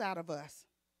what comes out of us.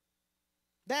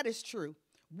 That is true.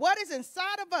 What is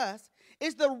inside of us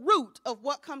is the root of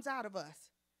what comes out of us.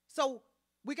 So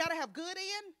we got to have good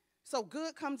in, so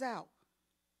good comes out.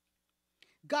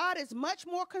 God is much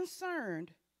more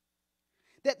concerned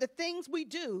that the things we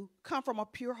do come from a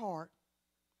pure heart.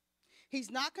 He's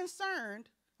not concerned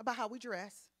about how we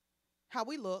dress, how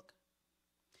we look.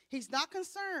 He's not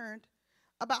concerned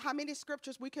about how many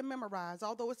scriptures we can memorize,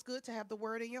 although it's good to have the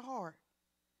word in your heart.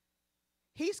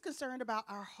 He's concerned about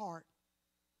our heart.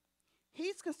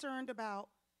 He's concerned about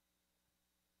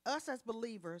us as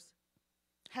believers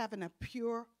having a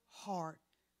pure heart,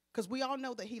 because we all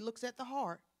know that he looks at the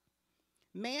heart.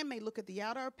 Man may look at the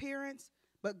outer appearance,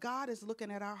 but God is looking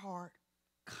at our heart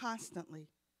constantly,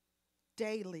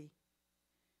 daily.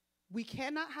 We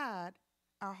cannot hide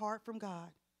our heart from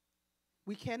God.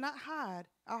 We cannot hide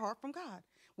our heart from God.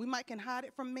 We might can hide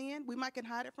it from men. We might can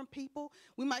hide it from people.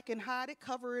 We might can hide it,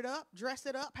 cover it up, dress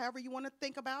it up, however you want to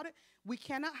think about it. We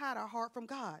cannot hide our heart from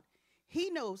God.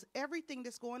 He knows everything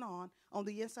that's going on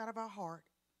the inside of our heart.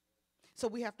 So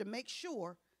we have to make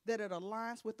sure that it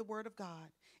aligns with the word of God.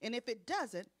 And if it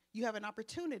doesn't, you have an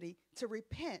opportunity to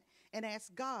repent and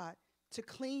ask God to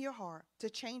clean your heart, to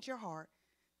change your heart,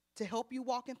 to help you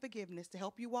walk in forgiveness, to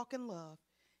help you walk in love.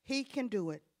 He can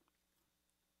do it.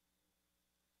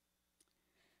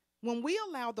 When we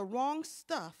allow the wrong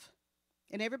stuff,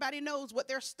 and everybody knows what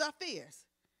their stuff is,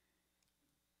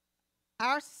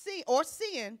 our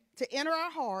sin to enter our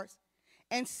hearts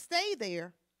and stay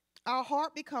there, our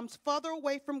heart becomes further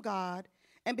away from God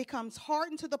and becomes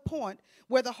hardened to the point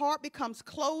where the heart becomes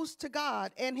closed to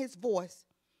God and his voice.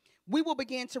 We will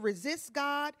begin to resist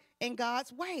God and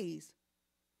God's ways.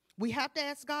 We have to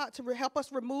ask God to help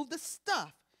us remove the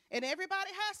stuff. And everybody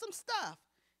has some stuff.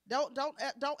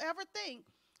 Don't ever think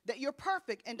that you're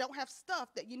perfect and don't have stuff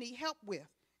that you need help with.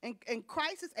 And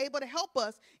Christ is able to help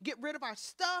us get rid of our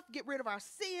stuff, get rid of our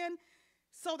sin,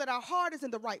 so that our heart is in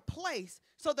the right place,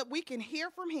 so that we can hear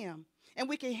from him and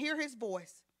we can hear his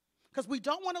voice. Because we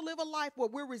don't want to live a life where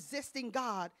we're resisting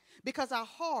God because our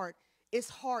heart is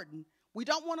hardened. We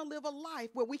don't want to live a life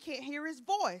where we can't hear his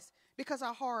voice because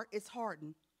our heart is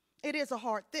hardened. It is a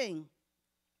hard thing.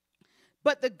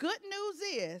 But the good news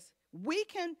is we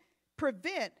can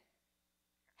prevent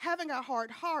having our heart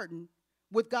hardened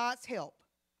with God's help.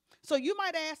 So you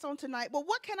might ask on tonight, well,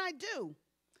 what can I do?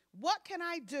 What can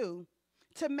I do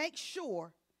to make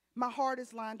sure my heart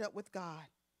is lined up with God?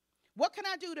 What can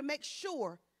I do to make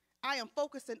sure I am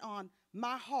focusing on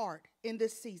my heart in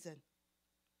this season?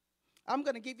 I'm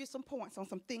going to give you some points on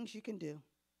some things you can do.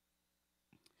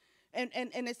 And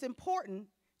it's important,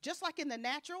 just like in the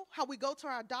natural, how we go to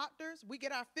our doctors, we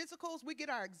get our physicals, we get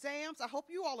our exams. I hope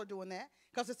you all are doing that,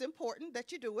 because it's important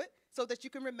that you do it so that you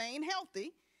can remain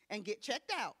healthy and get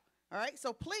checked out. All right,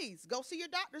 so please go see your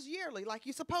doctors yearly like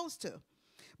you're supposed to.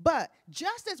 But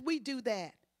just as we do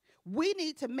that, we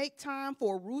need to make time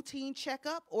for a routine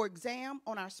checkup or exam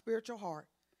on our spiritual heart.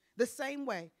 The same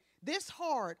way, this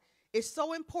heart is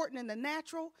so important in the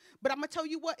natural, but I'm going to tell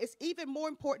you what, it's even more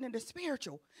important in the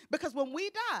spiritual. Because when we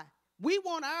die, we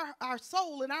want our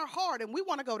soul and our heart, and we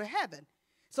want to go to heaven.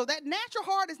 So that natural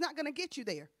heart is not going to get you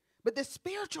there. But the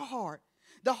spiritual heart,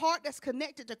 the heart that's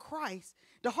connected to Christ,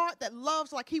 the heart that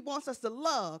loves like he wants us to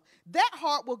love, that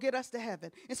heart will get us to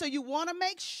heaven. And so you want to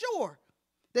make sure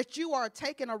that you are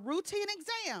taking a routine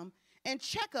exam and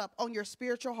checkup on your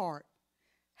spiritual heart.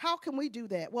 How can we do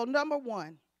that? Well, number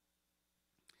one,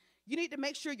 you need to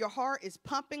make sure your heart is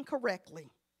pumping correctly.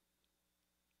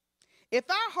 If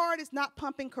our heart is not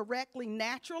pumping correctly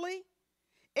naturally,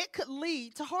 it could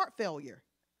lead to heart failure.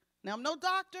 Now, I'm no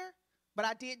doctor, but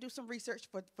I did do some research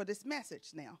for this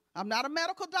message now. I'm not a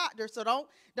medical doctor, so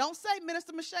don't say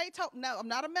Minister Meshea told. No, I'm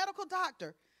not a medical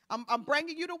doctor. I'm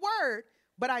bringing you the word,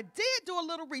 but I did do a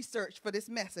little research for this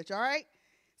message, all right?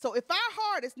 So if our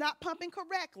heart is not pumping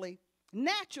correctly,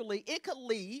 naturally, it could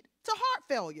lead to heart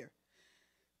failure.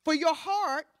 For your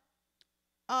heart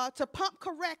to pump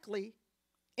correctly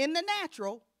in the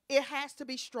natural, it has to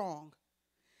be strong.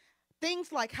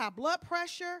 Things like high blood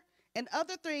pressure and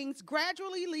other things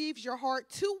gradually leaves your heart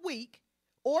too weak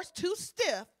or too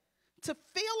stiff to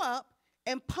fill up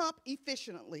and pump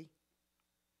efficiently.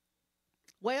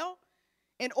 Well,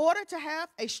 in order to have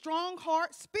a strong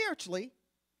heart spiritually,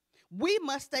 we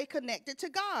must stay connected to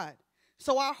God,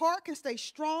 so our heart can stay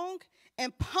strong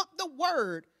and pump the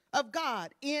word of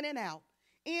God in and out.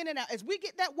 In and out. As we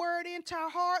get that word into our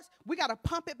hearts, we got to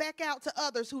pump it back out to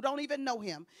others who don't even know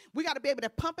him. We got to be able to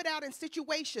pump it out in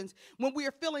situations when we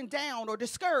are feeling down or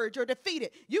discouraged or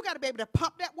defeated. You got to be able to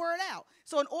pump that word out.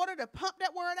 So in order to pump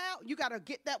that word out, you got to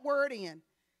get that word in.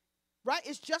 Right?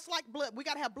 It's just like blood. We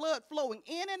got to have blood flowing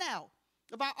in and out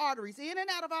of our arteries, in and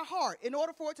out of our heart, in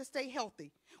order for it to stay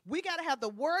healthy. We got to have the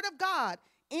word of God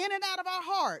in and out of our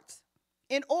hearts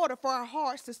in order for our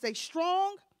hearts to stay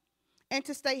strong and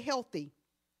to stay healthy.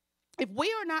 If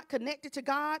we are not connected to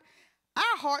God,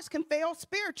 our hearts can fail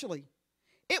spiritually.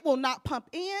 It will not pump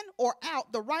in or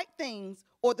out the right things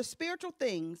or the spiritual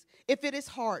things if it is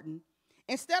hardened.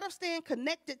 Instead of staying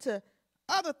connected to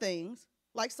other things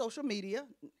like social media,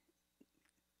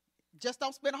 just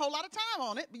don't spend a whole lot of time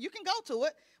on it, but you can go to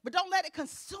it, but don't let it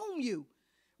consume you,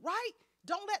 right?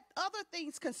 Don't let other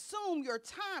things consume your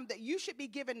time that you should be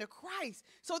giving to Christ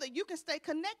so that you can stay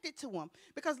connected to him.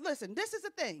 Because listen, this is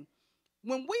the thing.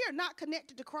 When we are not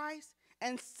connected to Christ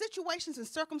and situations and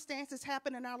circumstances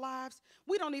happen in our lives,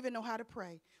 we don't even know how to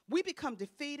pray. We become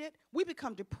defeated. We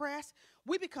become depressed.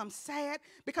 We become sad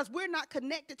because we're not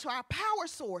connected to our power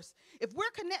source. If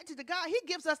we're connected to God, he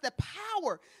gives us the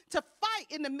power to fight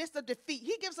in the midst of defeat.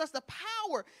 He gives us the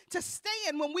power to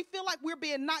stand when we feel like we're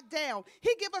being knocked down.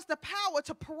 He gives us the power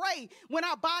to pray when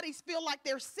our bodies feel like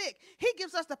they're sick. He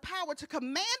gives us the power to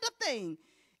command a thing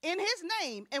in his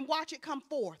name and watch it come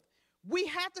forth. We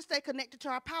have to stay connected to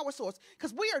our power source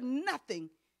because we are nothing.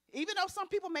 Even though some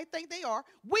people may think they are,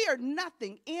 we are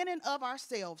nothing in and of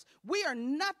ourselves. We are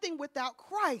nothing without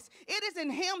Christ. It is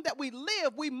in him that we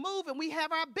live, we move, and we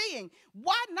have our being.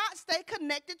 Why not stay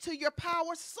connected to your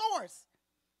power source?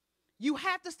 You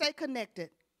have to stay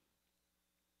connected.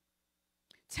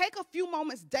 Take a few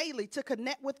moments daily to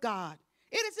connect with God.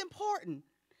 It is important.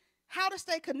 How to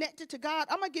stay connected to God.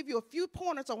 I'm going to give you a few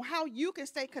pointers on how you can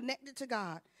stay connected to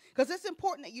God. Because it's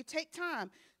important that you take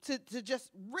time to just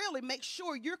really make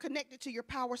sure you're connected to your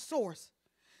power source.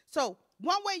 So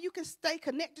one way you can stay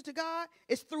connected to God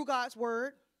is through God's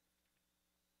word.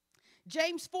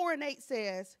 James 4:8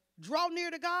 says, draw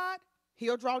near to God,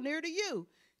 he'll draw near to you.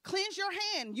 Cleanse your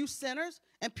hand, you sinners,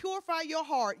 and purify your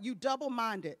heart, you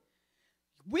double-minded.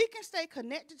 We can stay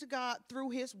connected to God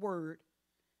through his word.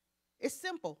 It's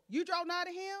simple. You draw nigh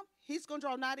to him, he's going to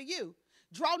draw nigh to you.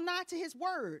 Draw nigh to his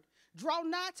word. Draw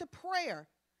nigh to prayer.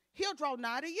 He'll draw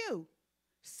nigh to you.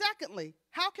 Secondly,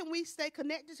 how can we stay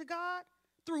connected to God?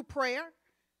 Through prayer.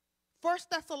 1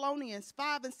 Thessalonians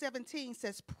 5:17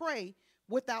 says, pray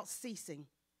without ceasing.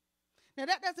 Now,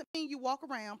 that doesn't mean you walk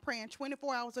around praying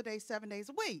 24 hours a day, 7 days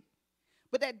a week.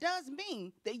 But that does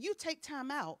mean that you take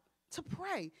time out to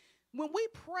pray. When we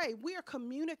pray, we are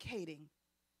communicating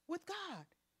with God.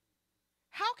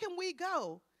 How can we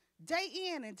go day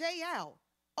in and day out,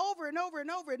 over and over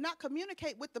and over, and not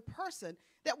communicate with the person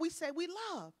that we say we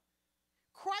love?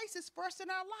 Christ is first in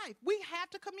our life. We have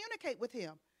to communicate with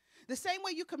him. The same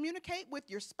way you communicate with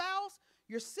your spouse,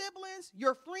 your siblings,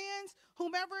 your friends,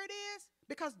 whomever it is,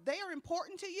 because they are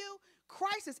important to you,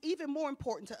 Christ is even more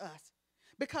important to us.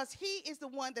 Because he is the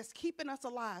one that's keeping us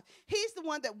alive. He's the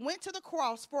one that went to the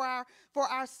cross for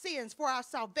our sins, for our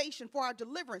salvation, for our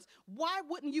deliverance. Why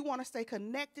wouldn't you want to stay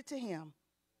connected to him?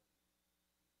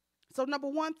 So number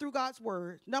 1, through God's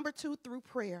word. Number 2, through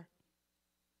prayer.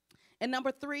 And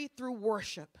number 3, through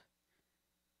worship.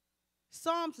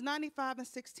 Psalms 95 and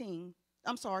 6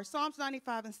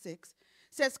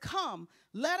 says, come,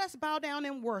 let us bow down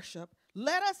and worship.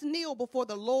 Let us kneel before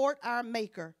the Lord our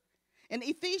Maker. And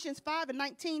Ephesians 5 and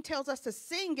 19 tells us to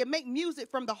sing and make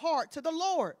music from the heart to the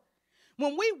Lord.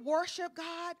 When we worship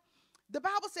God, the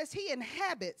Bible says he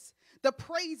inhabits the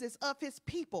praises of his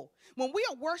people. When we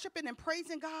are worshiping and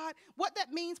praising God, what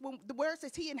that means when the word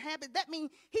says he inhabits, that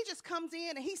means he just comes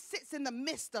in and he sits in the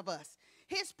midst of us.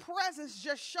 His presence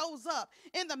just shows up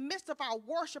in the midst of our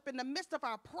worship, in the midst of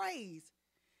our praise.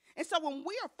 And so when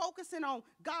we are focusing on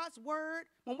God's word,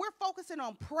 when we're focusing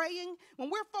on praying, when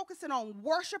we're focusing on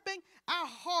worshiping, our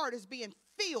heart is being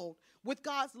filled with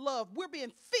God's love. We're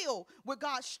being filled with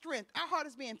God's strength. Our heart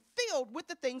is being filled with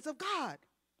the things of God.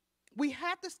 We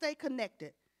have to stay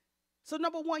connected. So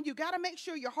number 1, you got to make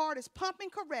sure your heart is pumping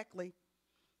correctly.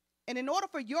 And in order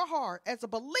for your heart as a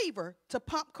believer to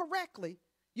pump correctly,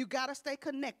 you got to stay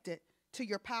connected to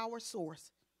your power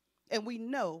source. And we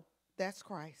know that's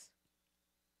Christ.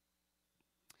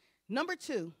 Number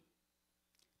 2,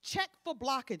 check for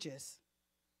blockages.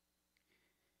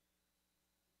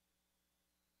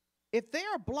 If there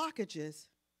are blockages,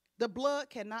 the blood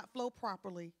cannot flow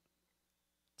properly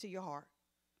to your heart.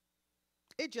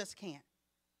 It just can't.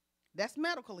 That's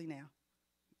medically now.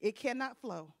 It cannot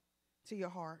flow to your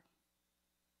heart.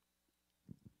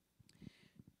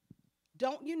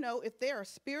 Don't you know if there are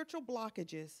spiritual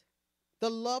blockages, the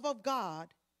love of God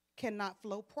cannot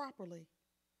flow properly?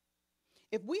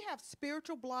 If we have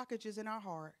spiritual blockages in our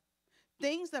heart,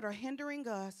 things that are hindering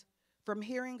us from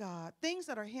hearing God, things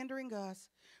that are hindering us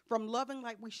from loving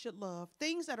like we should love,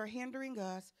 things that are hindering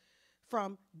us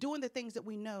from doing the things that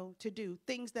we know to do,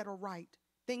 things that are right,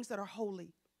 things that are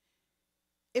holy.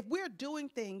 If we're doing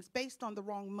things based on the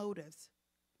wrong motives,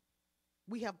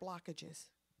 we have blockages.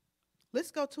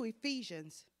 Let's go to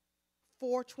Ephesians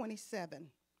 4:27.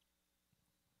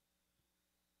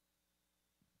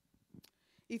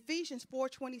 Ephesians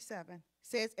 4:27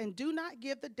 says, and do not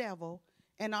give the devil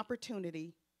an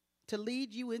opportunity to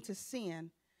lead you into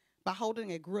sin by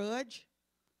holding a grudge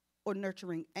or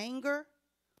nurturing anger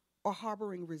or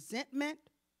harboring resentment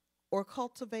or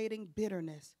cultivating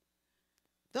bitterness.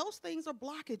 Those things are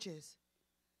blockages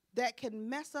that can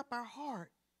mess up our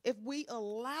heart if we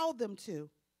allow them to.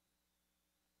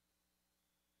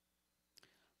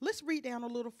 Let's read down a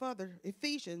little further.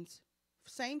 Ephesians,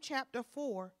 same chapter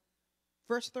 4,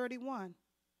 verse 31.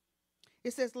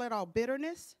 It says, let all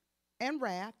bitterness and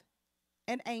wrath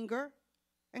and anger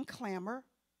and clamor,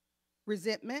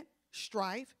 resentment,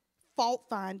 strife,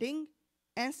 fault-finding,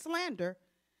 and slander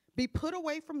be put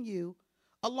away from you,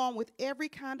 along with every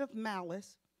kind of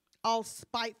malice, all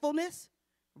spitefulness,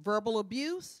 verbal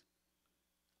abuse.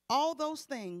 All those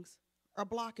things are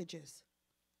blockages.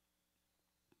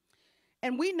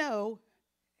 And we know,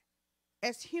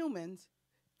 as humans,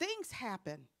 things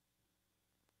happen.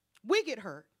 We get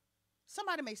hurt.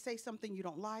 Somebody may say something you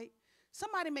don't like.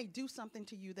 Somebody may do something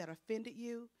to you that offended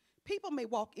you. People may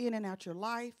walk in and out your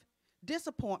life.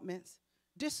 Disappointments,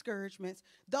 discouragements,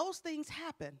 those things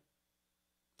happen.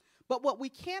 But what we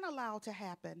can't allow to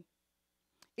happen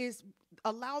is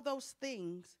allow those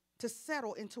things to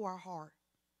settle into our heart,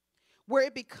 where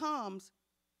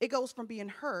it goes from being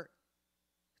hurt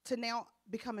to now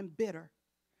becoming bitter.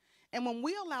 And when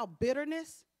we allow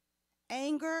bitterness,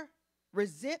 anger,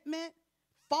 resentment,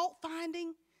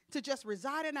 fault-finding to just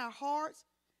reside in our hearts,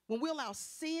 when we allow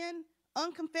sin,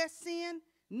 unconfessed sin,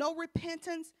 no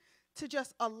repentance to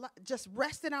just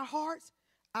rest in our hearts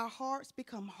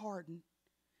become hardened.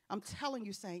 I'm telling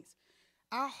you, saints,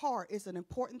 our heart is an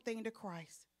important thing to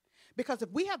Christ. Because if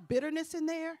we have bitterness in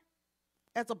there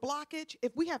as a blockage,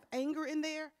 if we have anger in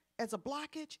there as a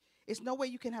blockage, it's no way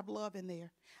you can have love in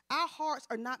there. Our hearts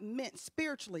are not meant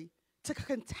spiritually to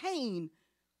contain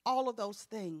all of those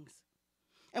things.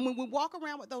 And when we walk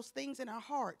around with those things in our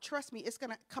heart, trust me, it's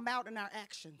going to come out in our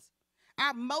actions.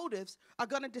 Our motives are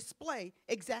going to display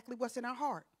exactly what's in our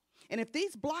heart. And if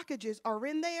these blockages are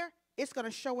in there, it's going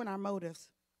to show in our motives.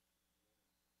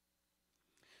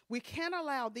 We can't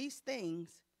allow these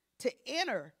things to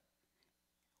enter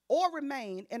or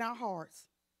remain in our hearts.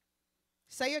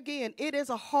 Say again, it is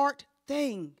a heart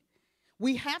thing.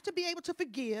 We have to be able to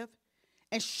forgive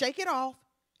and shake it off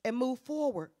and move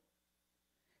forward.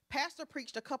 Pastor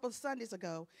preached a couple of Sundays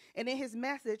ago, and in his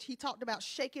message, he talked about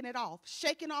shaking it off,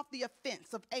 shaking off the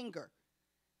offense of anger.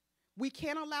 We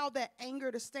can't allow that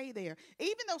anger to stay there.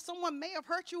 Even though someone may have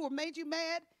hurt you or made you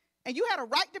mad, and you had a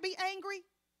right to be angry,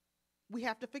 we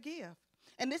have to forgive.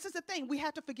 And this is the thing, we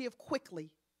have to forgive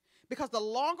quickly. Because the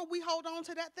longer we hold on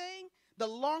to that thing, the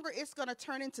longer it's going to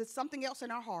turn into something else in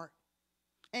our heart.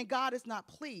 And God is not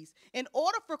pleased. In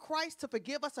order for Christ to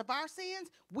forgive us of our sins,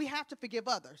 we have to forgive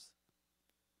others.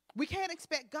 We can't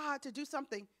expect God to do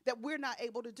something that we're not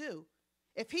able to do.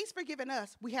 If he's forgiven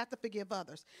us, we have to forgive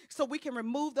others so we can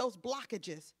remove those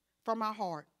blockages from our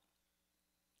heart.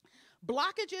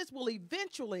 Blockages will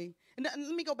eventually, and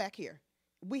let me go back here.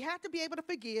 We have to be able to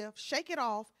forgive, shake it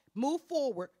off, move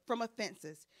forward from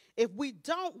offenses. If we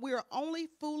don't, we're only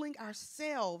fooling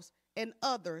ourselves and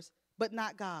others, but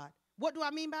not God. What do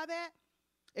I mean by that?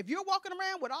 If you're walking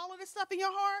around with all of this stuff in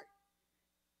your heart,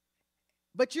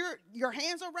 but your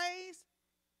hands are raised,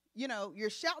 you're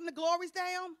shouting the glories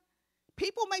down,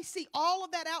 people may see all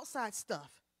of that outside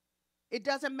stuff. It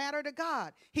doesn't matter to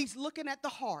God. He's looking at the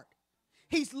heart.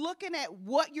 He's looking at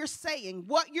what you're saying,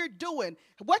 what you're doing,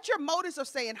 what your motives are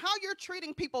saying, how you're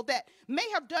treating people that may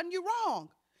have done you wrong.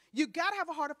 You got to have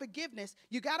a heart of forgiveness.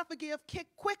 You got to forgive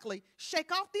quickly.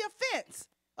 Shake off the offense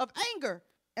of anger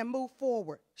and move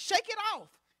forward. Shake it off.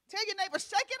 Tell your neighbor,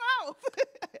 shake it off.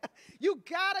 You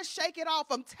got to shake it off,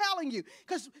 I'm telling you.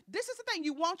 Because this is the thing,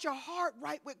 you want your heart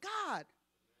right with God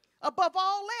above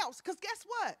all else. Because guess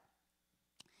what?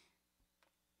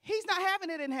 He's not having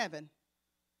it in heaven.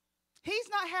 He's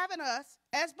not having us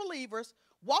as believers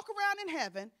walk around in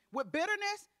heaven with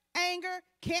bitterness, anger,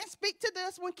 can't speak to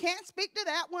this one, can't speak to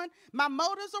that one, my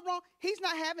motives are wrong. He's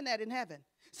not having that in heaven.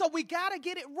 So we got to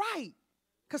get it right.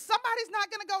 Because somebody's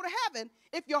not going to go to heaven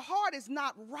if your heart is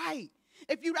not right.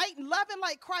 If you ain't loving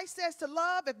like Christ says to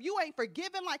love, if you ain't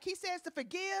forgiving like he says to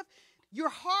forgive, you're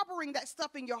harboring that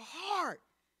stuff in your heart.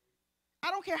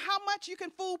 I don't care how much you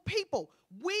can fool people.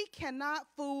 We cannot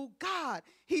fool God.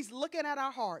 He's looking at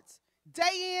our hearts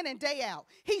day in and day out.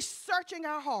 He's searching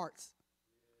our hearts.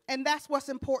 And that's what's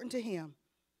important to him.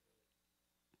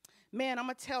 Man, I'm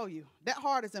going to tell you, that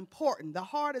heart is important. The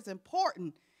heart is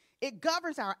important. It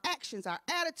governs our actions, our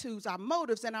attitudes, our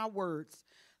motives, and our words.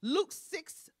 Luke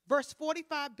 6, verse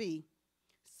 45b,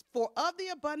 for of the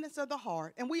abundance of the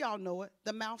heart, and we all know it,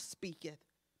 the mouth speaketh.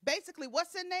 Basically,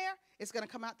 what's in there, it's going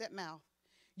to come out that mouth.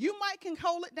 You might can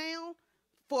hold it down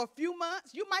for a few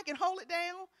months. You might can hold it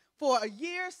down for a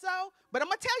year or so, but I'm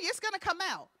going to tell you, it's going to come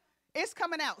out. It's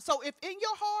coming out. So if in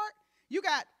your heart, you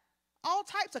got all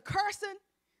types of cursing,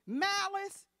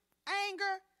 malice,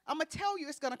 anger, I'm going to tell you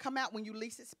it's going to come out when you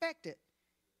least expect it.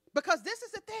 Because this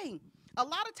is the thing. A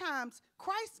lot of times,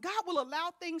 God will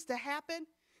allow things to happen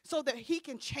so that he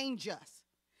can change us.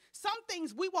 Some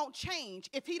things we won't change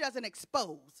if he doesn't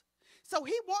expose. So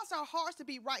he wants our hearts to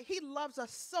be right. He loves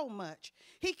us so much.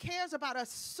 He cares about us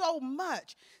so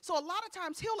much. So a lot of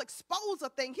times he'll expose a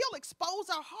thing. He'll expose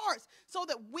our hearts so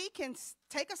that we can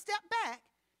take a step back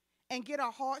and get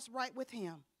our hearts right with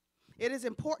him. It is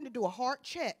important to do a heart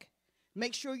check.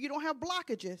 Make sure you don't have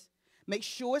blockages. Make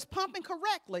sure it's pumping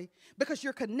correctly because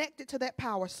you're connected to that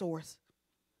power source.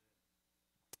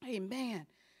 Amen.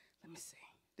 Let me see.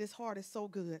 This heart is so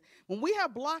good. When we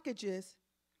have blockages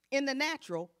in the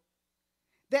natural,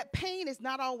 that pain is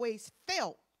not always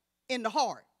felt in the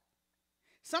heart.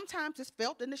 Sometimes it's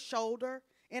felt in the shoulder,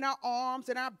 in our arms,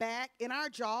 in our back, in our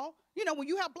jaw. When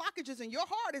you have blockages and your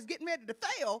heart is getting ready to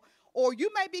fail, or you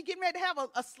may be getting ready to have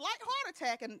a slight heart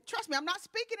attack. And trust me, I'm not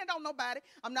speaking it on nobody.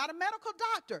 I'm not a medical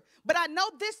doctor. But I know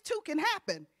this too can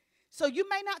happen. So you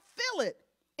may not feel it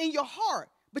in your heart,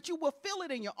 but you will feel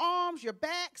it in your arms, your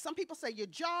back. Some people say your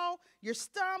jaw, your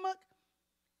stomach.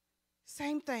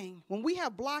 Same thing. When we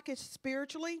have blockage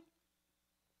spiritually,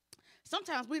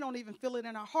 sometimes we don't even feel it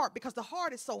in our heart because the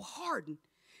heart is so hardened.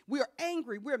 We're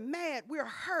angry. We're mad. We're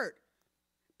hurt.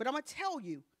 But I'm going to tell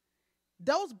you,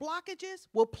 those blockages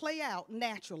will play out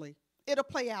naturally. It'll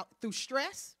play out through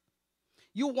stress.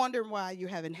 You're wondering why you're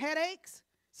having headaches,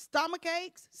 stomach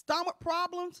aches, stomach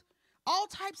problems, all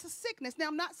types of sickness. Now,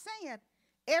 I'm not saying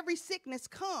every sickness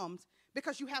comes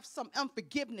because you have some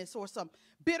unforgiveness or some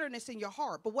bitterness in your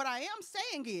heart. But what I am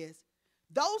saying is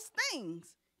those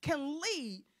things can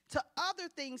lead to other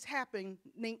things happening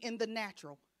in the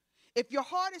natural. If your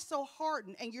heart is so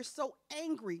hardened and you're so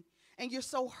angry and you're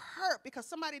so hurt because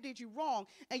somebody did you wrong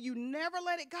and you never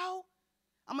let it go,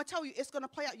 I'm going to tell you, it's going to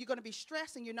play out. You're going to be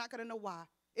stressed and you're not going to know why.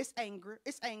 It's anger.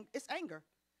 It's anger.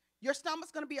 Your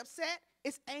stomach's going to be upset.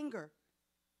 It's anger.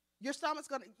 Your stomach's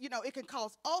going to, it can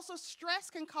cause, also stress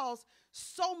can cause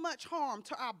so much harm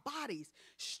to our bodies.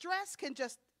 Stress can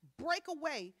just break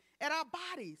away at our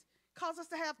bodies, cause us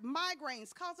to have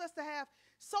migraines, cause us to have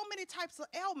so many types of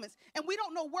ailments, and we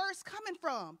don't know where it's coming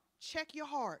from. Check your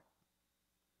heart.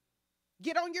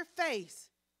 Get on your face.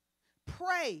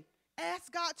 Pray.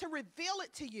 Ask God to reveal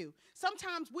it to you.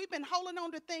 Sometimes we've been holding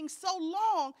on to things so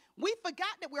long, we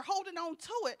forgot that we're holding on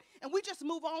to it, and we just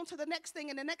move on to the next thing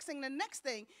and the next thing and the next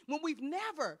thing when we've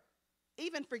never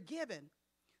even forgiven.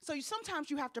 So sometimes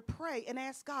you have to pray and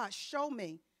ask God, show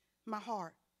me my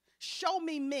heart. Show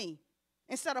me me.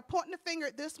 Instead of pointing the finger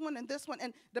at this one and this one.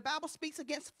 And the Bible speaks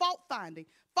against fault finding.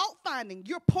 Fault finding,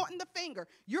 you're pointing the finger.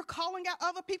 You're calling out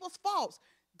other people's faults.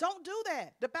 Don't do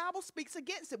that. The Bible speaks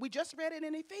against it. We just read it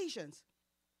in Ephesians.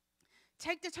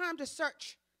 Take the time to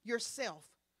search yourself.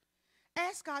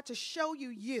 Ask God to show you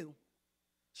you.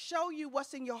 Show you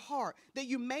what's in your heart that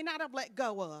you may not have let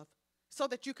go of so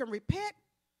that you can repent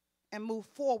and move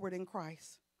forward in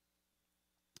Christ.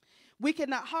 We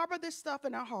cannot harbor this stuff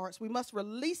in our hearts. We must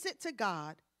release it to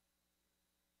God.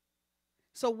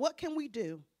 So what can we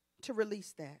do to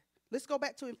release that? Let's go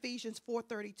back to Ephesians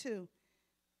 4:32.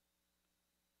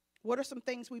 What are some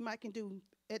things we might can do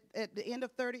at the end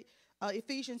of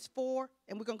Ephesians 4,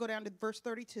 and we're going to go down to verse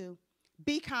 32.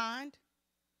 Be kind,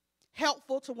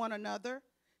 helpful to one another,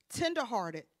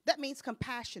 tenderhearted. That means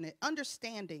compassionate,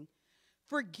 understanding,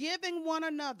 forgiving one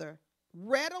another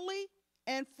readily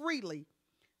and freely,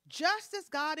 just as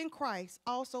God in Christ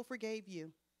also forgave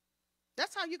you.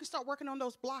 That's how you can start working on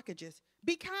those blockages.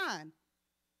 Be kind.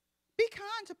 Be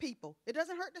kind to people. It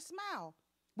doesn't hurt to smile.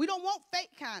 We don't want fake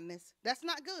kindness. That's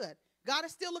not good. God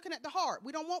is still looking at the heart.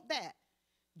 We don't want that.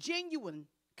 Genuine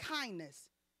kindness,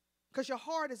 because your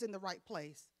heart is in the right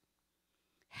place.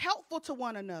 Helpful to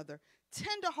one another.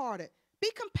 Tenderhearted.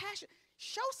 Be compassionate.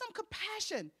 Show some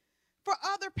compassion for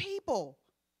other people.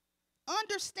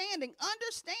 Understanding.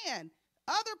 Understand.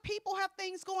 Other people have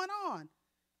things going on.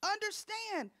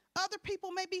 Understand. Other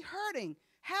people may be hurting.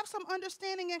 Have some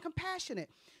understanding and compassionate.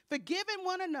 Forgiving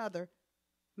one another.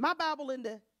 My Bible in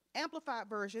the Amplified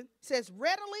Version says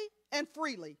readily and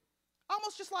freely.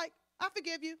 Almost just like, I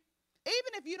forgive you.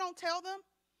 Even if you don't tell them,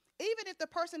 even if the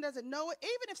person doesn't know it,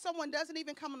 even if someone doesn't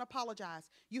even come and apologize,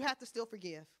 you have to still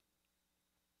forgive.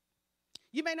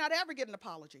 You may not ever get an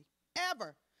apology,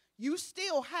 ever. You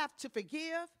still have to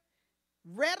forgive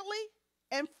readily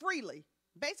and freely,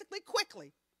 basically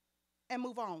quickly, and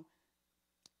move on.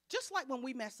 Just like when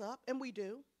we mess up, and we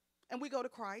do, and we go to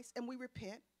Christ and we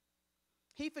repent,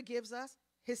 He forgives us.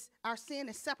 Our sin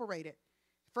is separated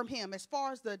from Him as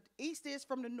far as the east is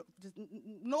from the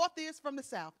north is from the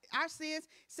south. Our sins,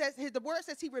 the word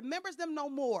says He remembers them no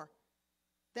more.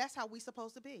 That's how we're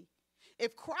supposed to be.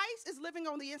 If Christ is living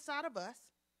on the inside of us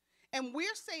and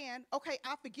we're saying, okay,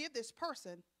 I forgive this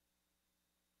person,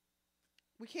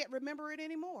 we can't remember it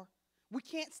anymore. We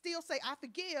can't still say, I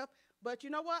forgive, but you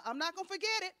know what? I'm not going to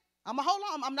forget it. I'm going to hold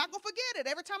on. I'm not going to forget it.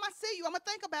 Every time I see you, I'm going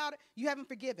to think about it. You haven't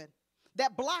forgiven.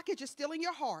 That blockage is still in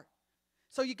your heart.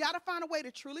 So you got to find a way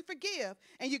to truly forgive,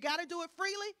 and you got to do it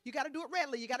freely. You got to do it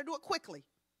readily. You got to do it quickly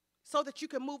so that you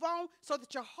can move on, so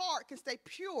that your heart can stay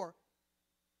pure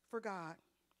for God.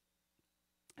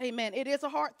 Amen. It is a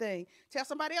heart thing. Tell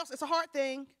somebody else it's a heart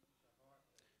thing.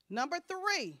 Number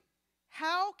 3,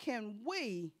 how can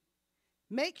we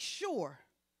make sure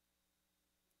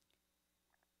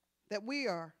that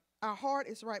our heart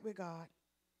is right with God?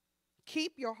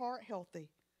 Keep your heart healthy.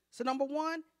 So number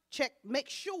 1, make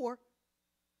sure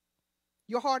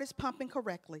your heart is pumping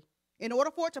correctly. In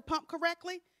order for it to pump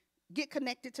correctly, get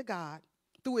connected to God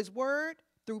through His word,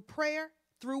 through prayer,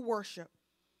 through worship.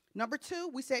 Number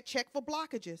 2, we said check for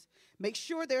blockages. Make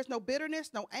sure there's no bitterness,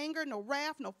 no anger, no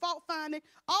wrath, no fault finding.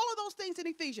 All of those things in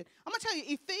Ephesians. I'm going to tell you,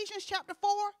 Ephesians chapter 4,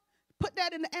 put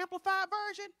that in the Amplified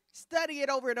Version. Study it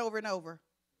over and over and over.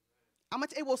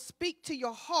 It will speak to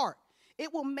your heart.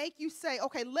 It will make you say,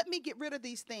 okay, let me get rid of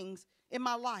these things in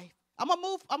my life. I'm going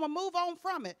to move on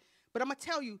from it. But I'm going to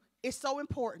tell you, it's so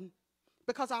important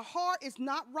because our heart is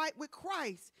not right with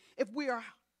Christ if we are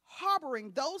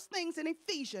harboring those things in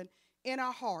Ephesians in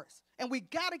our hearts. And we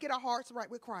got to get our hearts right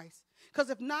with Christ. Because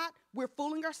if not, we're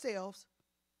fooling ourselves.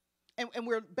 And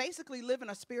we're basically living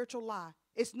a spiritual lie.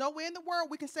 It's nowhere in the world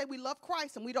we can say we love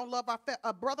Christ and we don't love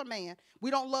our brother man.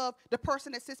 We don't love the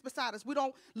person that sits beside us. We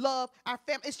don't love our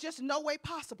family. It's just no way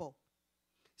possible.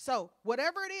 So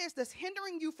whatever it is that's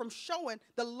hindering you from showing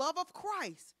the love of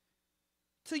Christ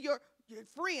to your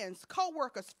friends,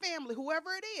 co-workers, family, whoever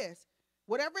it is,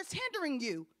 whatever is hindering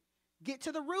you, get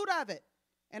to the root of it.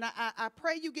 And I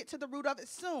pray you get to the root of it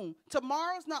soon.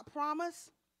 Tomorrow's not promised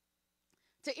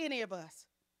to any of us.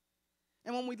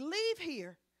 And when we leave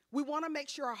here, we want to make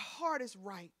sure our heart is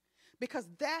right, because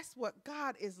that's what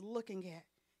God is looking at.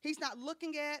 He's not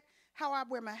looking at how I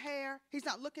wear my hair. He's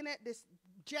not looking at this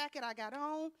jacket I got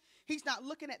on. He's not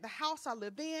looking at the house I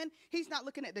live in. He's not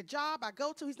looking at the job I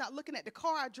go to. He's not looking at the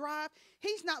car I drive.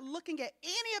 He's not looking at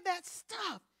any of that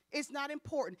stuff. It's not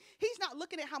important. He's not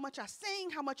looking at how much I sing,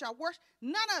 how much I worship,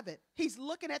 none of it. He's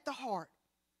looking at the heart.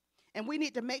 And we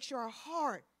need to make sure our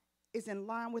heart is in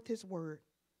line with his word.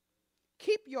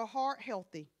 Keep your heart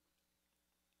healthy.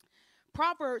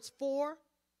 Proverbs 4,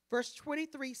 verse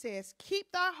 23 says,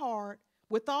 keep thy heart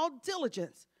with all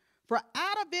diligence, for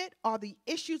out of it are the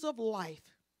issues of life.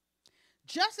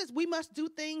 Just as we must do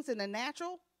things in the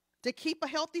natural to keep a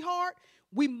healthy heart,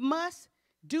 we must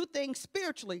do things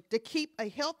spiritually to keep a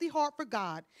healthy heart for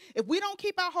God. If we don't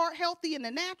keep our heart healthy in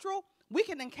the natural, we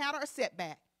can encounter a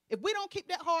setback. If we don't keep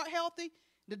that heart healthy,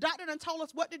 the doctor done told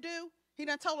us what to do. He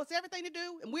done told us everything to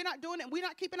do, and we're not doing it, and we're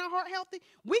not keeping our heart healthy.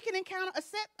 We can encounter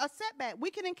a setback.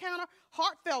 We can encounter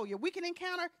heart failure. We can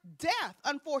encounter death,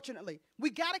 unfortunately.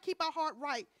 We got to keep our heart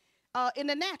right in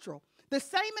the natural. The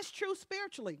same is true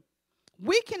spiritually.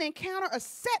 We can encounter a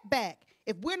setback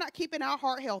if we're not keeping our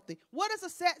heart healthy. What is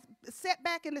a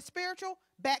setback in the spiritual?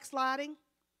 Backsliding.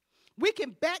 We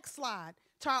can backslide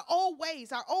to our old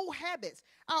ways, our old habits,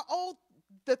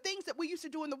 the things that we used to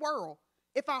do in the world,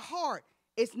 if our heart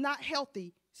is not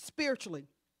healthy spiritually.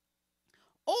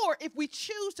 Or if we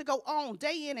choose to go on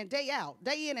day in and day out,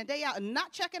 and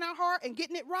not checking our heart and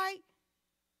getting it right,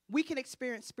 we can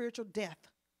experience spiritual death.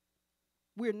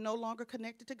 We're no longer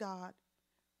connected to God.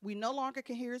 We no longer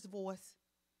can hear his voice.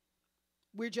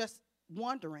 We're just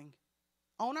wandering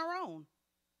on our own.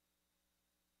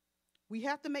 We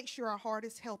have to make sure our heart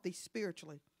is healthy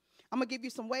spiritually. I'm going to give you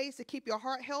some ways to keep your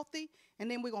heart healthy, and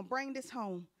then we're going to bring this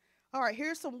home. All right,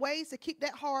 here's some ways to keep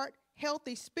that heart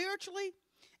healthy spiritually,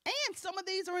 and some of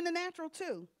these are in the natural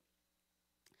too.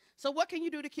 So what can you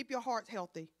do to keep your heart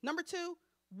healthy? Number 2,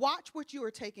 watch what you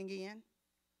are taking in.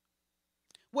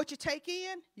 What you take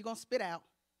in, you're going to spit out.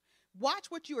 Watch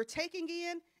what you are taking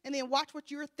in, and then watch what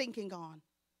you're thinking on.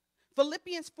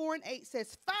 Philippians 4:8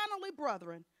 says, finally,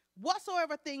 brethren,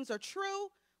 whatsoever things are true,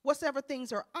 whatsoever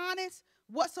things are honest,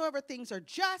 whatsoever things are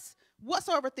just,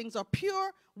 whatsoever things are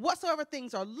pure, whatsoever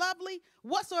things are lovely,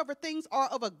 whatsoever things are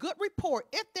of a good report,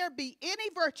 if there be any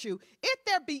virtue, if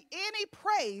there be any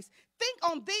praise, think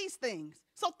on these things.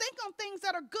 So think on things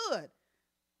that are good.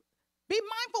 Be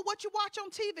mindful what you watch on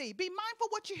TV. Be mindful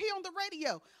what you hear on the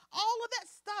radio. All of that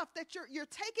stuff that you're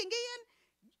taking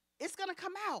in, it's going to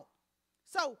come out.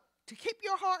 So to keep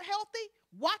your heart healthy,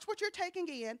 watch what you're taking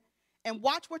in and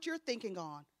watch what you're thinking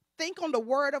on. Think on the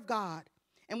word of God.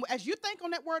 And as you think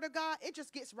on that word of God, it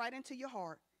just gets right into your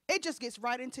heart. It just gets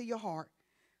right into your heart.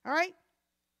 All right?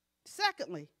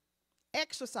 Secondly,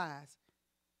 exercise.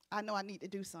 I know I need to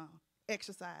do some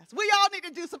exercise. We all need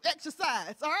to do some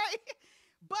exercise, all right?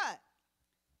 But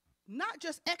not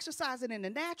just exercising in the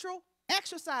natural,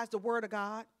 exercise the word of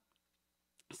God.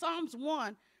 Psalms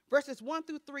 1, verses 1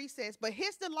 through 3 says, but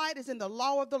his delight is in the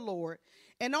law of the Lord,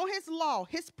 and on his law,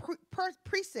 his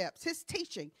precepts, his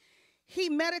teaching, he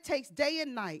meditates day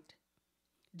and night.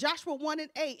 Joshua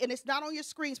 1:8, and it's not on your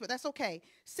screens, but that's okay,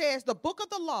 says, the book of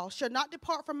the law shall not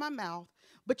depart from my mouth,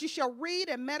 but you shall read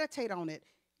and meditate on it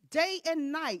day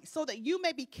and night, so that you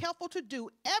may be careful to do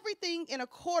everything in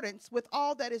accordance with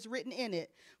all that is written in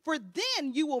it. For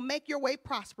then you will make your way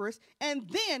prosperous, and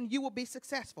then you will be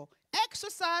successful.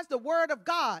 Exercise the word of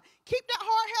God. Keep that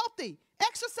heart healthy.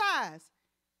 Exercise.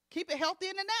 Keep it healthy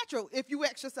in the natural if you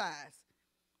exercise.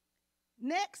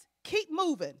 Next, keep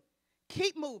moving.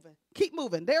 Keep moving. Keep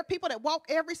moving. There are people that walk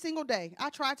every single day. I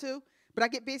try to, but I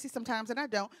get busy sometimes and I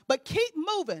don't. But keep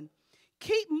moving.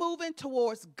 Keep moving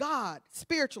towards God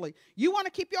spiritually. You want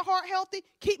to keep your heart healthy?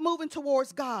 Keep moving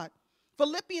towards God.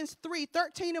 Philippians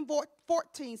 3:13 and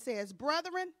 14 says,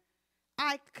 brethren,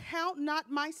 I count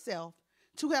not myself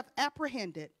to have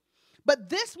apprehended, but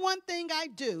this one thing I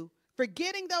do,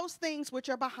 forgetting those things which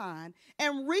are behind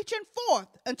and reaching forth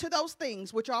unto those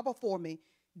things which are before me.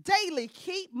 Daily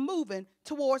keep moving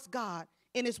towards God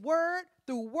in his word,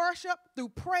 through worship, through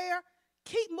prayer.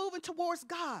 Keep moving towards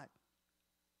God.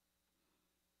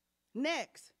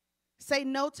 Next, Say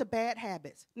no to bad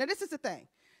habits. Now, this is the thing.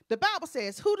 The Bible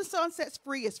says, who the Son sets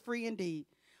free is free indeed.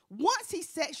 Once he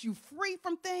sets you free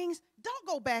from things, don't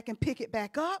go back and pick it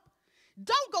back up.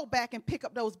 Don't go back and pick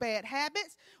up those bad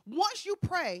habits. Once you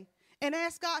pray and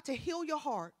ask God to heal your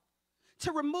heart,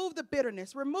 to remove the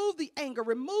bitterness, remove the anger,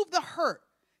 remove the hurt,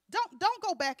 don't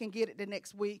go back and get it the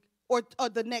next week or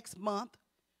the next month.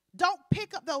 Don't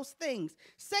pick up those things.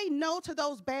 Say no to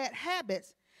those bad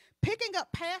habits. Picking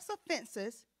up past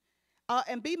offenses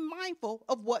and be mindful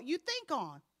of what you think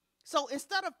on. So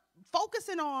instead of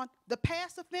focusing on the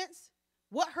past offense,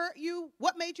 what hurt you,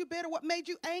 what made you bitter, what made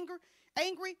you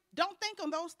angry, don't think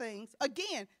on those things.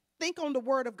 Again, think on the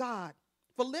word of God.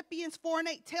 Philippians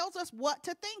 4:8 tells us what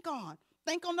to think on.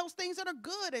 Think on those things that are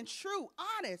good and true,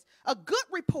 honest, a good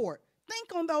report.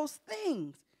 Think on those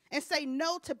things and say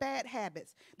no to bad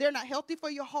habits. They're not healthy for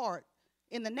your heart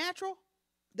in the natural.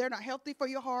 They're not healthy for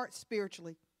your heart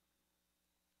spiritually.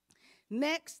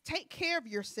 Next, take care of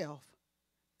yourself.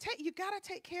 You got to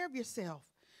take care of yourself.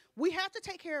 We have to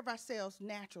take care of ourselves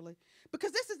naturally,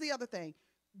 because this is the other thing.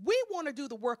 We want to do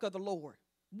the work of the Lord.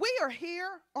 We are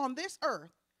here on this earth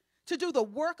to do the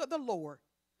work of the Lord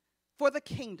for the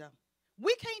kingdom.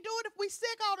 We can't do it if we're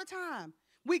sick all the time.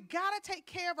 We got to take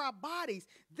care of our bodies.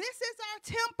 This is our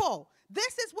temple.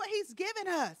 This is what he's given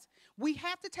us. We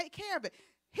have to take care of it.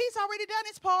 He's already done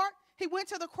his part. He went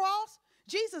to the cross.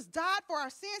 Jesus died for our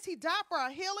sins. He died for our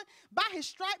healing. By his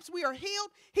stripes we are healed.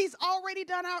 He's already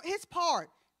done his part.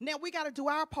 Now we got to do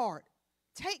our part.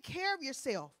 Take care of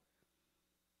yourself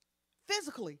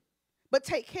physically, but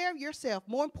take care of yourself,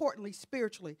 more importantly,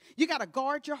 spiritually. You got to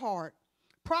guard your heart.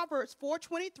 Proverbs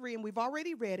 4:23, and we've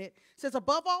already read it, says,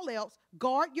 above all else,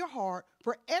 guard your heart,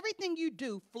 for everything you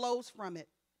do flows from it.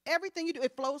 Everything you do,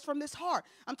 it flows from this heart.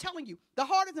 I'm telling you, the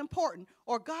heart is important,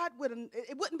 or God wouldn't,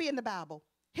 it wouldn't be in the Bible.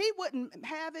 He wouldn't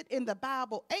have it in the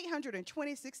Bible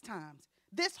 826 times.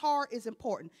 This heart is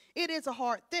important. It is a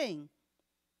hard thing.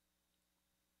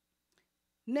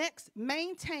 Next,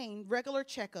 maintain regular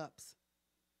checkups.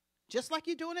 Just like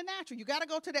you do in the natural. You got to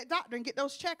go to that doctor and get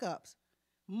those checkups.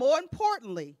 More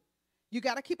importantly, you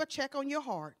got to keep a check on your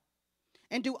heart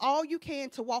and do all you can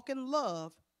to walk in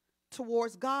love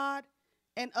towards God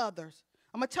and others.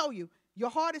 I'm going to tell you, your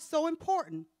heart is so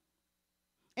important.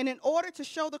 And in order to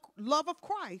show the love of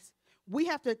Christ, we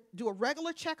have to do a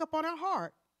regular checkup on our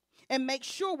heart and make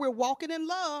sure we're walking in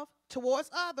love towards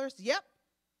others. Yep.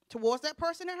 Towards that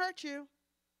person that hurt you.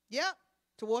 Yep.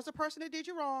 Towards the person that did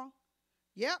you wrong.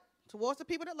 Yep. Towards the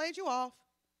people that laid you off.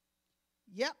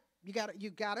 Yep. You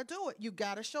gotta do it. You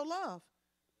gotta show love.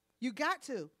 You got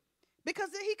to. Because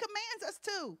he commands us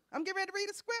to. I'm getting ready to read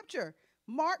a scripture.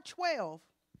 Mark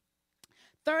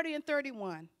 12:30 and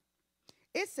 31.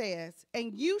 It says,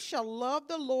 and you shall love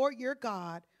the Lord your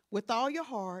God with all your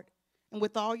heart and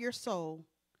with all your soul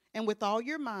and with all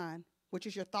your mind, which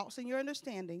is your thoughts and your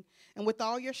understanding, and with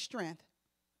all your strength.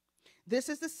 This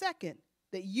is the second,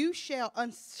 that you shall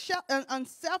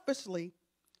unselfishly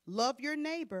love your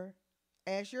neighbor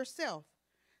as yourself.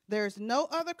 There is no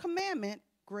other commandment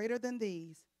greater than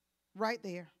these. Right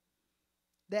there.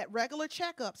 That regular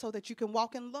checkup so that you can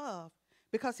walk in love,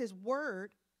 because his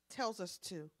word tells us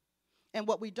to. And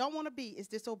what we don't want to be is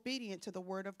disobedient to the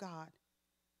word of God.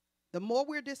 The more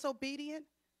we're disobedient,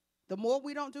 the more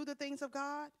we don't do the things of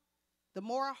God, the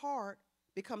more our heart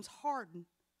becomes hardened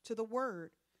to the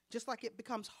word, just like it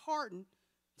becomes hardened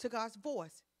to God's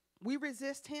voice. We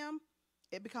resist him,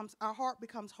 our heart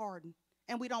becomes hardened.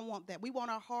 And we don't want that. We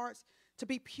want our hearts to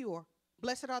be pure.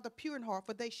 Blessed are the pure in heart,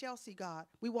 for they shall see God.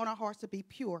 We want our hearts to be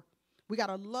pure. We got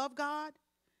to love God,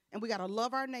 and we got to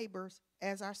love our neighbors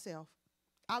as ourselves.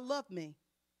 I love me.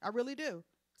 I really do.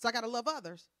 So I got to love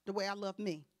others the way I love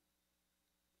me,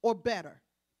 or better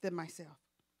than myself.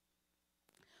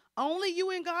 Only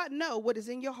you and God know what is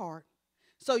in your heart.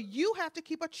 So you have to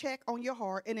keep a check on your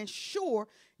heart and ensure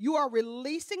you are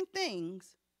releasing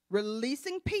things,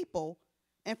 releasing people,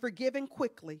 and forgiving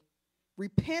quickly,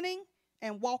 repenting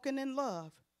and walking in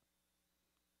love.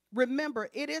 Remember,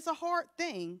 it is a hard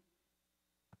thing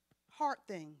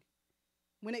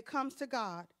when it comes to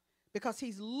God, because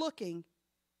he's looking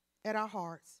at our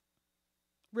hearts.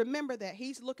 Remember that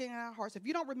he's looking at our hearts. If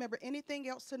you don't remember anything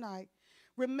else tonight,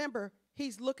 remember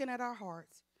he's looking at our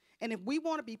hearts. And if we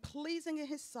want to be pleasing in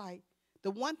his sight,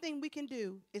 the one thing we can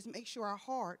do is make sure our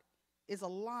heart is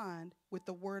aligned with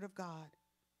the word of God.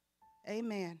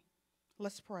 Amen.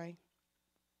 Let's pray.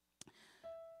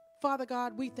 Father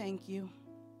God, we thank you.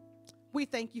 We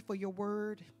thank you for your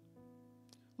word.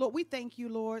 Lord, we thank you,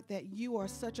 Lord, that you are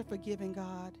such a forgiving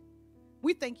God.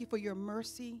 We thank you for your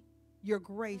mercy, your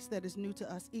grace that is new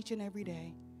to us each and every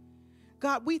day.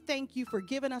 God, we thank you for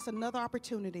giving us another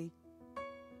opportunity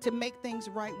to make things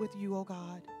right with you, oh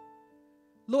God.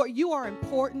 Lord, you are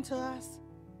important to us.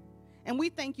 And we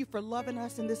thank you for loving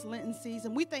us in this Lenten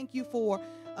season. We thank you for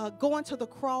going to the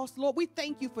cross. Lord, we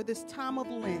thank you for this time of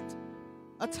Lent,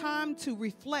 a time to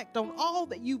reflect on all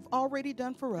that you've already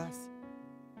done for us,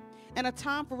 and a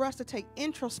time for us to take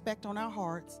introspect on our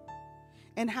hearts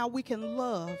and how we can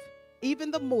love even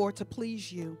the more to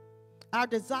please you. Our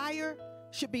desire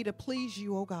should be to please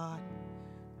you, oh God.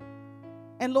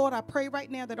 And Lord, I pray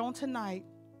right now that on tonight,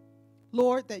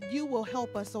 Lord, that you will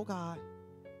help us, oh God,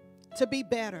 to be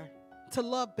better, to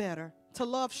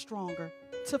love stronger,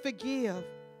 to forgive.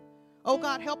 Oh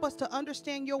God, help us to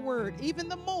understand your word even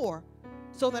the more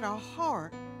so that our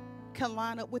heart can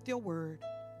line up with your word.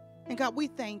 And God, we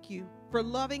thank you for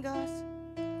loving us,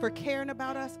 for caring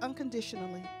about us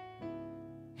unconditionally.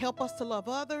 Help us to love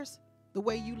others the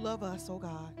way you love us, oh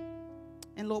God.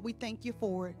 And Lord, we thank you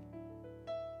for it.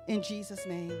 In Jesus'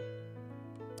 name,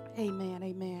 amen,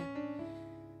 amen.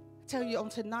 I tell you on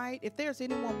tonight, if there's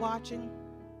anyone watching,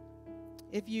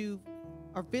 if you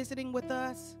are visiting with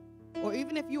us, or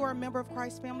even if you are a member of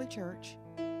Christ Family Church,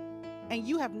 and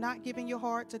you have not given your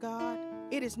heart to God,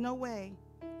 it is no way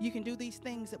you can do these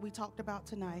things that we talked about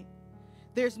tonight.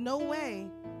 There's no way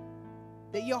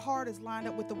that your heart is lined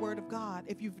up with the Word of God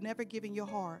if you've never given your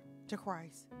heart to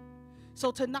Christ. So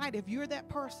tonight, if you're that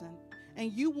person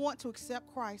and you want to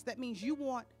accept Christ, that means you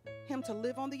want him to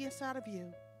live on the inside of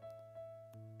you.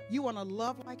 You want to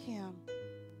love like him.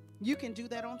 You can do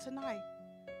that on tonight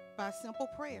by a simple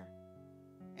prayer.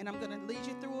 And I'm going to lead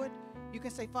you through it. You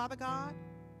can say, Father God,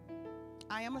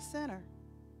 I am a sinner.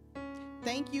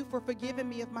 Thank you for forgiving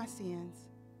me of my sins.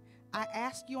 I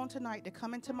ask you on tonight to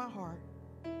come into my heart.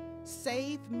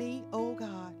 Save me, oh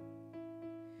God.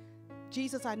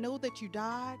 Jesus, I know that you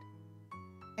died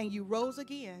and you rose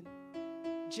again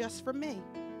just for me.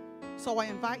 So I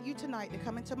invite you tonight to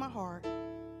come into my heart.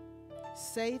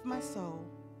 Save my soul.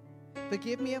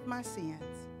 Forgive me of my sins.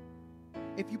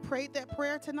 If you prayed that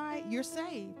prayer tonight, you're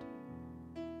saved.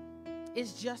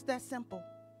 It's just that simple.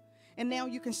 And now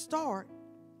you can start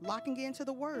locking into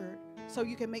the word so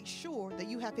you can make sure that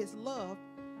you have his love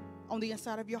on the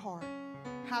inside of your heart.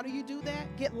 How do you do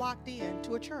that? Get locked in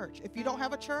to a church. If you don't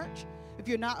have a church, if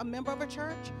you're not a member of a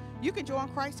church, you can join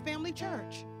Christ Family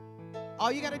Church.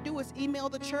 All you got to do is email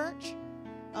the church,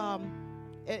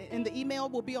 and the email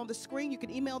will be on the screen. You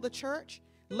can email the church.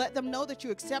 Let them know that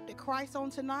you accepted Christ on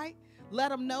tonight. Let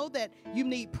them know that you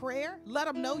need prayer. Let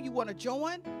them know you want to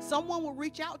join. Someone will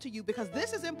reach out to you because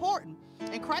this is important.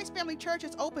 And Christ Family Church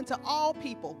is open to all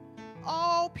people.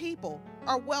 All people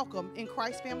are welcome in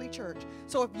Christ Family Church.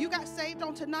 So if you got saved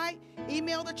on tonight,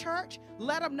 email the church.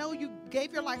 Let them know you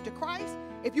gave your life to Christ.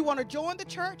 If you want to join the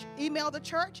church, email the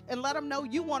church and let them know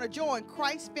you want to join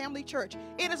Christ Family Church.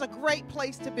 It is a great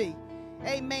place to be.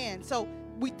 Amen. So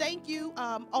we thank you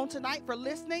on tonight for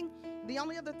listening. The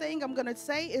only other thing I'm going to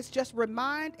say is just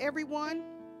remind everyone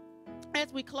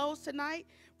as we close tonight,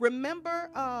 remember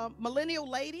Millennial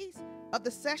Ladies of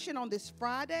the session on this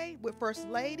Friday with First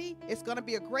Lady. It's going to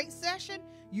be a great session.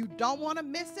 You don't want to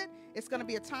miss it. It's going to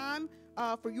be a time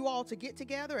for you all to get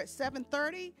together at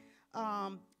 7:30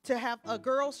 to have a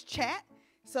girls' chat.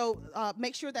 So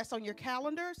make sure that's on your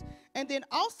calendars. And then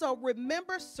also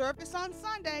remember service on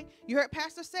Sunday. You heard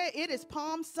Pastor say it is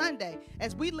Palm Sunday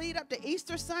as we lead up to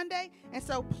Easter Sunday. And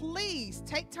so please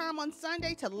take time on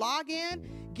Sunday to log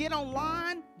in, get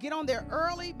online, get on there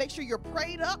early. Make sure you're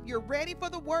prayed up, you're ready for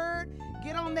the word.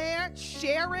 Get on there,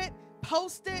 share it,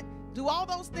 post it, do all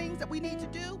those things that we need to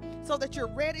do so that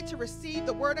you're ready to receive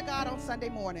the word of God on Sunday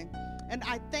morning. And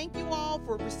I thank you all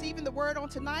for receiving the word on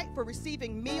tonight, for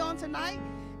receiving me on tonight.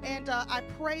 And I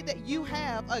pray that you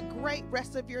have a great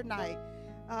rest of your night.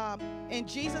 In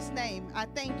Jesus' name, I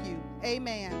thank you.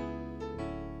 Amen.